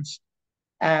conference.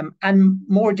 And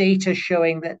more data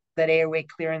showing that airway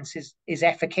clearance is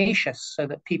efficacious, so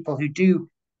that people who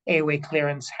do airway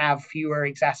clearance have fewer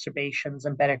exacerbations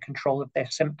and better control of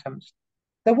their symptoms.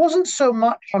 There wasn't so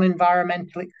much on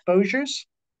environmental exposures.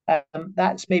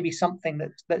 That's maybe something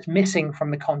that's missing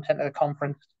from the content of the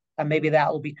conference, and maybe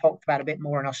that will be talked about a bit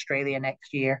more in Australia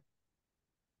next year.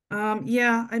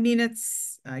 Yeah, I mean,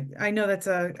 I know that's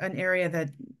an area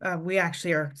that we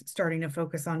actually are starting to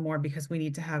focus on more because we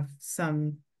need to have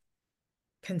some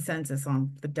consensus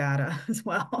on the data as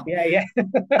well. Yeah, yeah.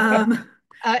 Um,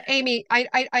 Amy,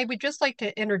 I would just like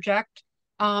to interject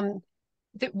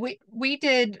that we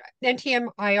did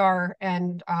NTMIR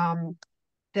and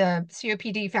the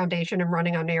COPD Foundation and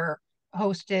Running on Air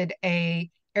hosted a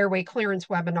airway clearance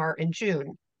webinar in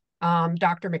June.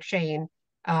 Dr. McShane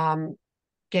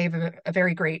gave a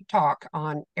very great talk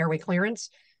on airway clearance.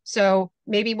 So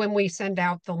maybe when we send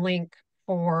out the link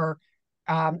for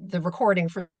the recording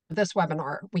for this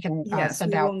webinar, we can yes,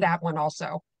 send we out will. that one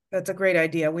also. That's a great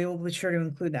idea. We will be sure to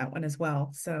include that one as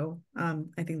well. So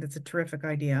I think that's a terrific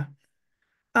idea.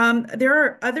 There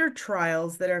are other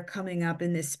trials that are coming up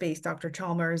in this space, Dr.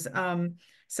 Chalmers.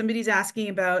 Somebody's asking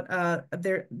about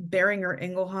their Boehringer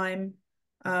Ingelheim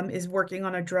is working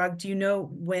on a drug. Do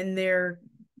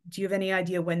you have any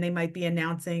idea when they might be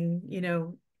announcing,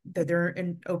 that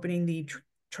they're opening the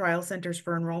trial centers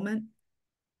for enrollment?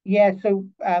 Yeah, so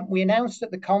we announced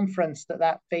at the conference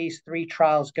that phase 3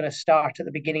 trial is going to start at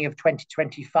the beginning of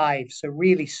 2025, so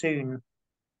really soon.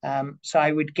 So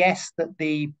I would guess that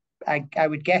the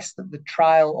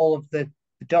trial, all of the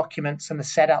documents and the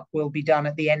setup will be done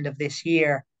at the end of this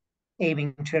year,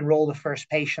 aiming to enroll the first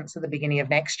patients at the beginning of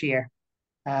next year.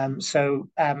 So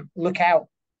look out,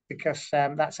 because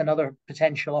that's another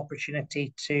potential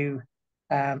opportunity to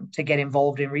get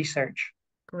involved in research.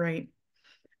 Great.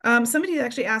 Somebody's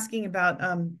actually asking about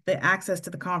the access to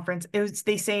the conference.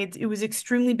 They say it was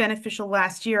extremely beneficial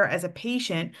last year as a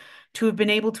patient to have been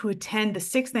able to attend the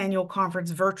 6th annual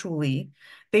conference virtually.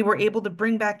 They were able to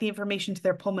bring back the information to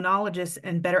their pulmonologists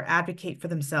and better advocate for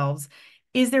themselves.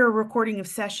 Is there a recording of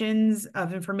sessions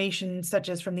of information such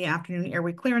as from the afternoon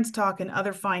airway clearance talk and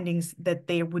other findings that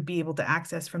they would be able to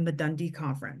access from the Dundee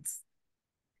conference?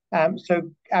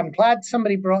 So I'm glad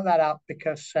somebody brought that up,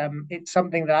 because it's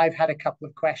something that I've had a couple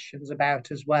of questions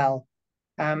about as well.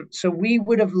 So we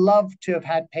would have loved to have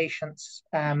had patients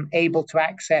able to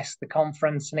access the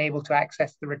conference and able to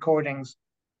access the recordings.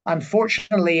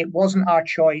 Unfortunately, it wasn't our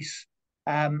choice.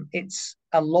 It's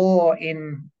a law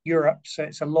in Europe, so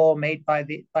it's a law made by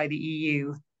the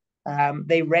EU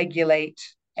They regulate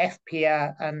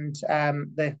FPA and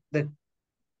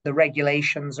the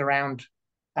regulations around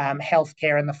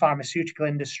healthcare and the pharmaceutical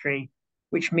industry,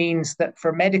 which means that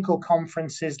for medical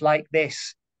conferences like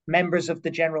this, members of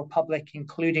the general public,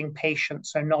 including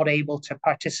patients, are not able to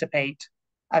participate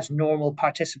as normal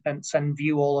participants and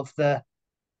view all of the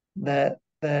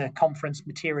conference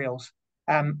materials.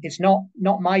 It's not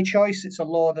my choice. It's a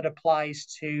law that applies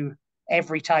to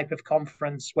every type of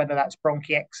conference, whether that's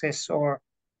bronchiectasis or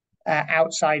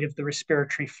outside of the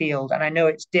respiratory field. And I know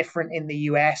it's different in the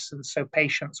US, and so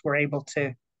patients were able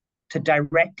to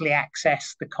directly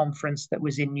access the conference that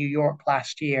was in New York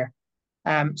last year.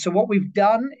 So what we've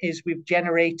done is we've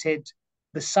generated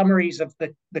the summaries of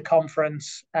the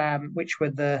conference, which were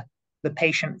the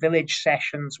patient village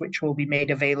sessions, which will be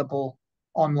made available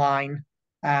online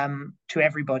to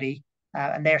everybody.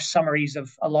 And they're summaries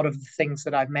of a lot of the things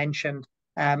that I've mentioned.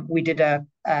 We did a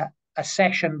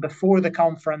session before the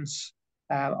conference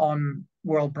on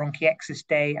World Bronchiectasis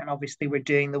Day, and obviously we're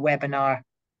doing the webinar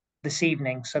this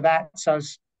evening. So that's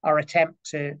our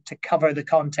attempt to cover the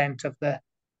content of the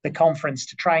conference,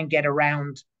 to try and get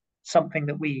around something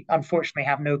that we unfortunately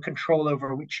have no control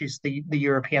over, which is the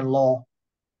European law.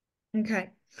 Okay.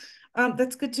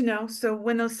 That's good to know. So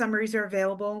when those summaries are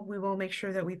available, we will make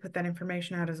sure that we put that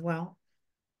information out as well.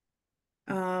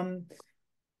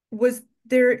 Was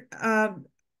there,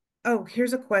 oh,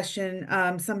 here's a question.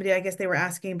 Somebody, I guess they were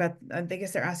asking about, I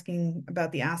guess they're asking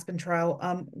about the ASPEN trial.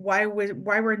 Why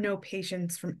were no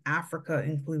patients from Africa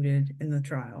included in the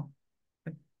trial?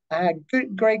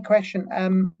 Great question.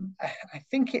 I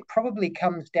think it probably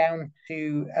comes down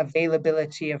to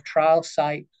availability of trial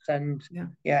sites and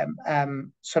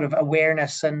sort of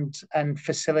awareness and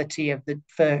facility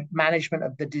for management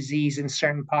of the disease in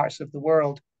certain parts of the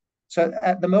world. So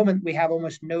at the moment, we have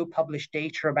almost no published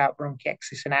data about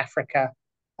bronchiectasis in Africa.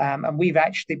 And we've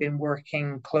actually been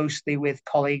working closely with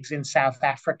colleagues in South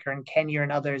Africa and Kenya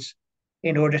and others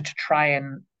in order to try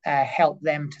and help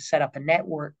them to set up a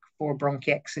network for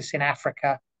bronchiectasis in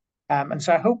Africa. And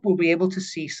so I hope we'll be able to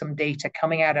see some data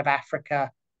coming out of Africa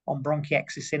on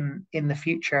bronchiectasis in the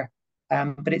future.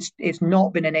 But it's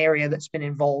not been an area that's been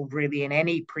involved really in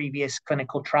any previous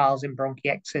clinical trials in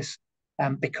bronchiectasis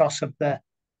because of the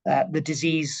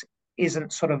disease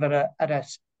isn't sort of at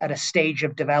a stage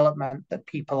of development that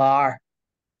people are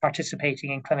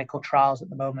participating in clinical trials at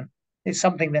the moment. It's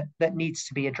something that needs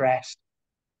to be addressed.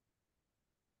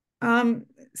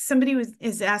 Somebody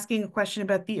is asking a question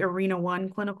about the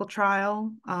ARENA-1 clinical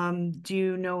trial. Do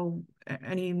you know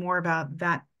any more about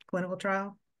that clinical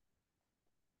trial?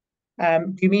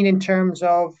 Do you mean in terms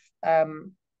of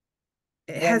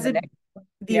has it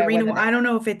ARENA? I don't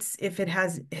know if it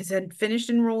has it finished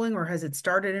enrolling or has it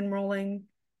started enrolling?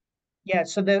 Yeah,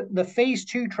 so the phase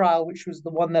 2 trial, which was the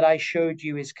one that I showed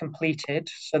you, is completed.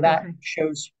 So that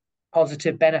shows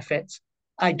positive benefits.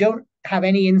 I don't have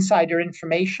any insider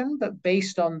information, but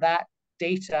based on that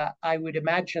data, I would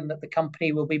imagine that the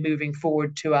company will be moving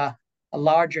forward to a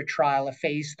larger trial, a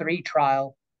phase 3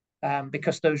 trial,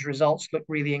 because those results look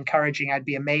really encouraging. I'd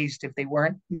be amazed if they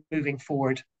weren't moving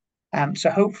forward.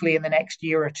 So hopefully in the next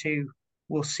year or two,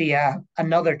 we'll see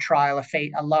another trial,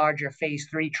 a larger phase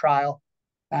 3 trial,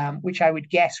 which I would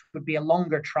guess would be a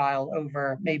longer trial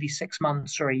over maybe 6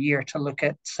 months or a year to look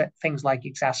at things like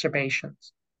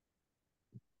exacerbations.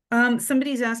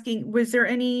 Somebody's asking, was there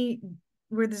any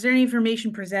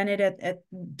information presented at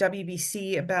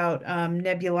WBC about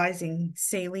nebulizing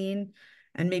saline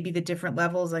and maybe the different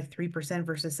levels, like 3%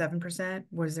 versus 7%?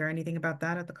 Was there anything about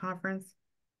that at the conference?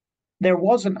 There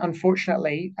wasn't,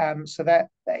 unfortunately. So that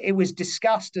it was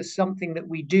discussed as something that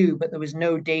we do, but there was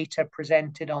no data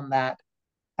presented on that.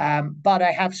 But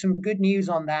I have some good news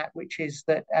on that, which is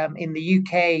that in the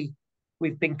UK,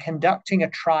 we've been conducting a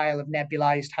trial of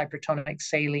nebulized hypertonic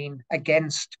saline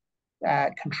against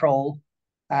control.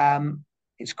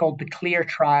 It's called the CLEAR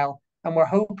trial, and we're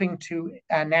hoping to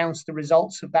announce the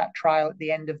results of that trial at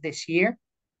the end of this year.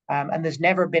 And there's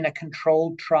never been a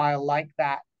controlled trial like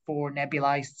that for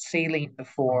nebulized saline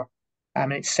before,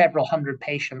 and it's several hundred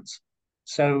patients.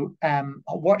 So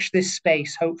watch this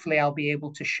space. Hopefully I'll be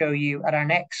able to show you at our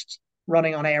next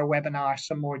Running on Air webinar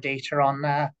some more data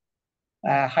on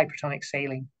hypertonic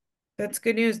saline. That's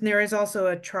good news. And there is also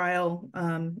a trial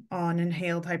on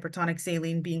inhaled hypertonic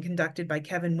saline being conducted by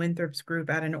Kevin Winthrop's group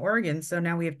out in Oregon. So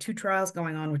now we have 2 trials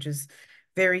going on, which is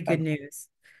very good news.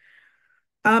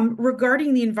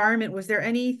 Regarding the environment, was there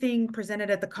anything presented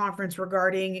at the conference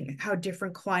regarding how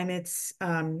different climates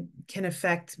can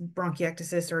affect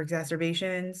bronchiectasis or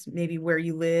exacerbations, maybe where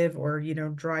you live or,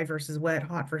 dry versus wet,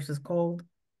 hot versus cold?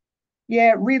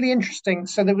 Yeah, really interesting.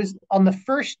 So there was on the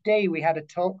first day we had a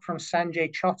talk from Sanjay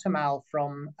Chotamal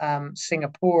from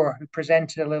Singapore, who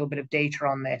presented a little bit of data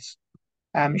on this,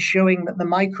 showing that the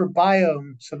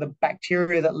microbiome, so the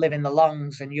bacteria that live in the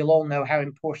lungs, and you'll all know how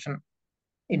important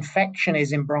infection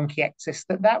is in bronchiectasis,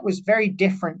 that was very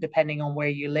different depending on where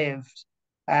you lived,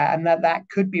 and that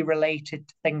could be related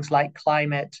to things like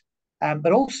climate.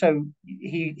 But also,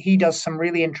 he does some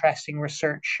really interesting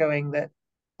research showing that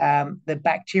the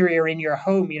bacteria in your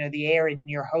home, the air in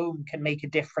your home can make a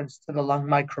difference to the lung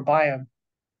microbiome.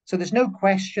 So there's no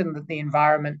question that the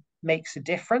environment makes a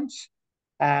difference,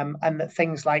 and that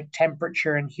things like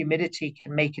temperature and humidity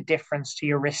can make a difference to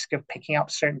your risk of picking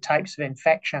up certain types of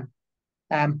infection.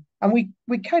 And we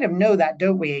kind of know that,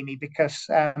 don't we, Amy? Because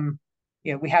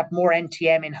we have more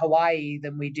NTM in Hawaii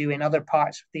than we do in other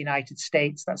parts of the United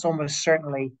States. That's almost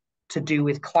certainly to do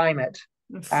with climate.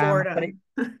 Florida.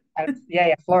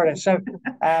 Yeah, Florida. So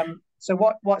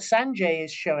what Sanjay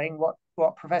is showing,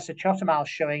 what Professor Chotamal is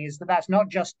showing, is that that's not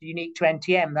just unique to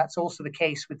NTM. That's also the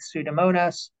case with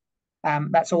Pseudomonas.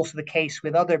 That's also the case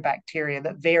with other bacteria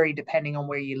that vary depending on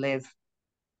where you live.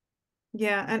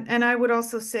 Yeah, and I would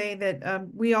also say that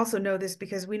we also know this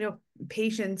because we know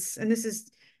patients, and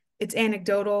it's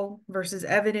anecdotal versus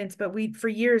evidence, but for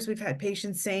years we've had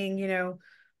patients saying,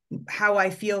 how I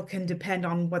feel can depend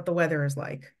on what the weather is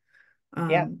like.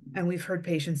 Yeah. And we've heard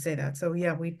patients say that. So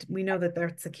yeah, we know that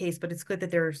that's the case, but it's good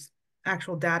that there's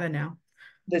actual data now.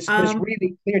 There's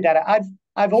really clear data.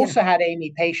 I've also had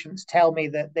Amy patients tell me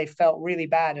that they felt really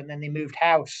bad and then they moved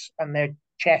house and their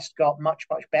chest got much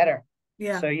better.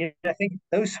 Yeah. So I think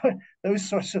those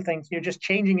sorts of things, just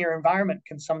changing your environment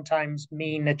can sometimes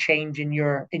mean a change in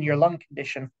your lung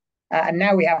condition. And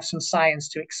now we have some science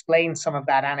to explain some of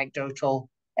that anecdotal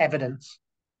evidence.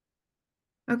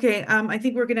 Okay, I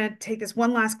think we're going to take this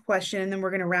one last question and then we're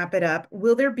going to wrap it up.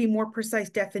 Will there be more precise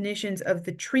definitions of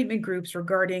the treatment groups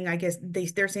regarding, I guess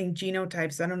they're saying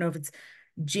genotypes. I don't know if it's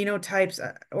genotypes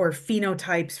or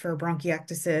phenotypes for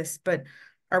bronchiectasis, but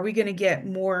are we going to get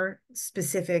more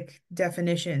specific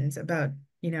definitions about,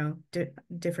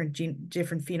 different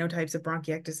phenotypes of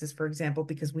bronchiectasis, for example,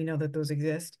 because we know that those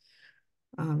exist?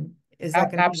 Is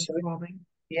that going to be evolving?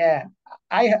 Yeah,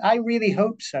 I really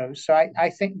hope so. So I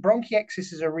think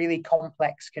bronchiectasis is a really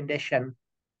complex condition,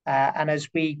 and as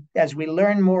we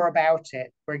learn more about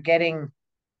it, we're getting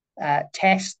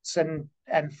tests and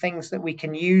things that we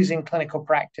can use in clinical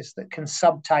practice that can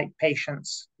subtype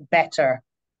patients better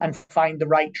and find the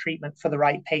right treatment for the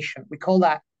right patient. We call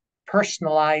that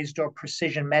personalized or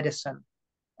precision medicine.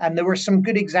 And there were some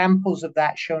good examples of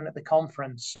that shown at the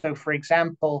conference. So, for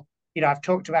example, I've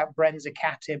talked about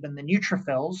Brensocatib and the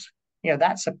neutrophils.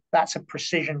 That's a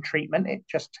precision treatment. It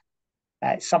just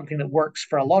it's something that works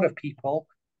for a lot of people.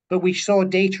 But we saw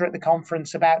data at the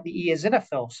conference about the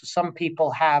eosinophils. So some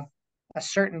people have a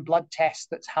certain blood test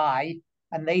that's high,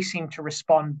 and they seem to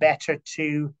respond better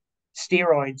to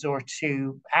steroids or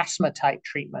to asthma type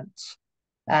treatments.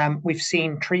 We've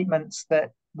seen treatments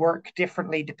that work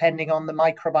differently depending on the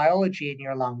microbiology in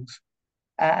your lungs.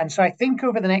 And so I think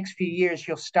over the next few years,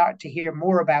 you'll start to hear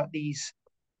more about these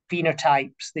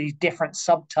phenotypes, these different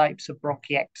subtypes of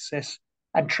bronchiectasis,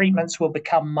 and treatments will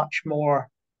become much more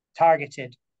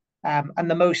targeted. And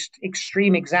the most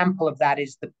extreme example of that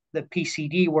is the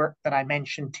PCD work that I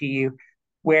mentioned to you,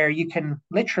 where you can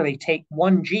literally take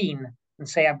one gene and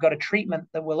say, I've got a treatment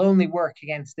that will only work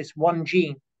against this one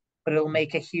gene, but it'll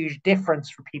make a huge difference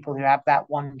for people who have that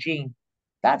one gene.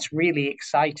 That's really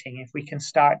exciting if we can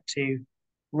start to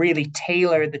really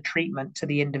tailor the treatment to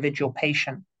the individual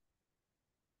patient.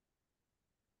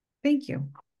 Thank you.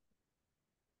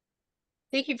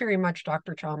 Thank you very much,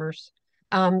 Dr. Chalmers.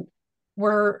 There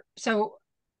are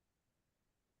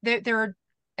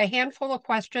a handful of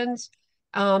questions.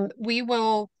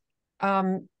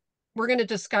 We're going to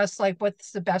discuss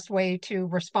what's the best way to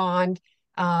respond.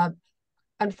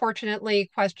 Unfortunately,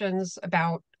 questions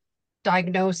about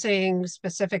diagnosing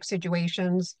specific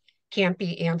situations can't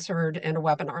be answered in a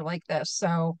webinar like this.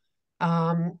 So,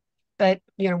 but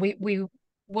we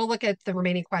will look at the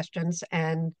remaining questions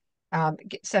and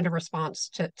send a response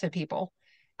to people.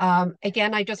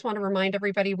 Again, I just want to remind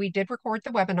everybody we did record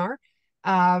the webinar.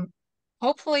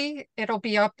 Hopefully it'll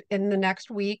be up in the next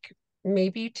week,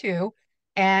 maybe two.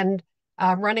 And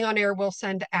Running on Air will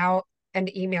send out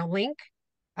an email link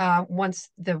once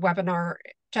the webinar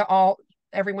to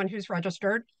everyone who's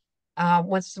registered.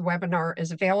 Once the webinar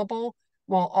is available,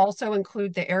 we'll also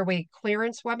include the airway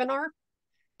clearance webinar.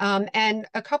 And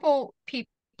a couple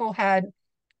people had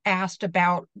asked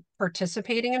about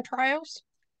participating in trials.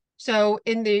 So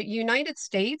in the United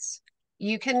States,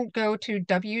 you can go to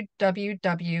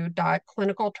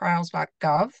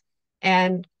www.clinicaltrials.gov.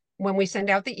 And when we send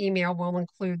out the email, we'll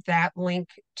include that link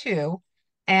too.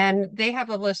 And they have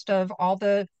a list of all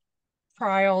the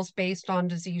trials based on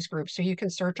disease groups. So you can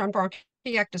search on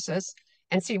bronchiectasis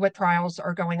and see what trials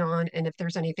are going on and if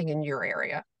there's anything in your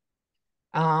area.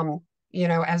 You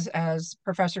know, as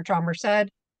Professor Chalmers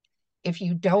said, if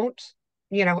you don't,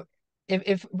 you know,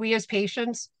 if we as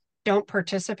patients don't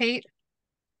participate,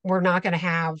 we're not going to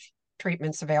have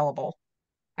treatments available.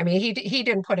 I mean, he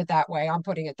didn't put it that way. I'm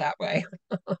putting it that way.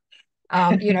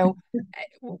 You know,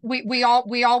 we all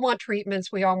want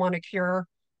treatments. We all want a cure.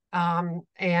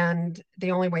 And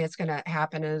the only way it's going to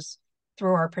happen is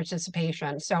through our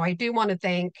participation. So I do want to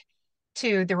thank,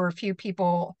 too, there were a few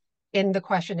people in the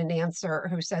question and answer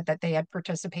who said that they had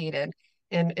participated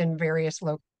in various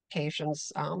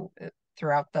locations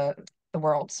throughout the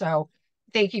world. So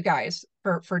thank you guys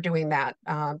for doing that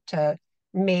to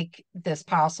make this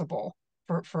possible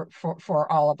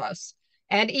for all of us.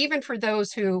 And even for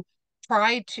those who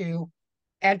tried to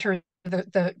enter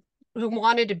the who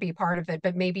wanted to be part of it,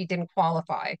 but maybe didn't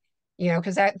qualify, you know,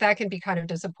 because that can be kind of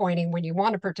disappointing when you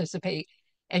want to participate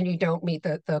and you don't meet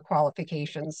the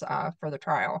qualifications for the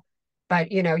trial.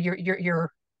 But you know,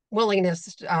 your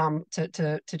willingness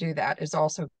to do that is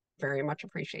also very much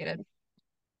appreciated.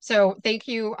 So thank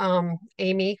you,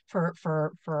 Amy,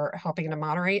 for helping to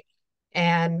moderate,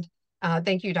 and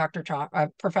thank you,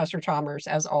 Professor Chalmers,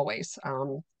 as always,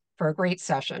 for a great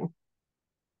session.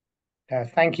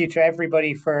 Thank you to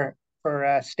everybody for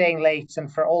staying late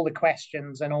and for all the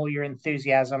questions and all your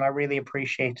enthusiasm. I really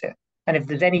appreciate it. And if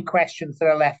there's any questions that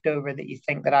are left over that you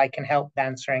think that I can help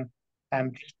answering,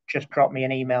 just drop me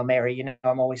an email, Mary. You know,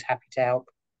 I'm always happy to help.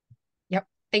 Yep.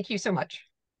 Thank you so much.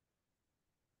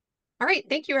 All right.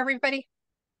 Thank you, everybody.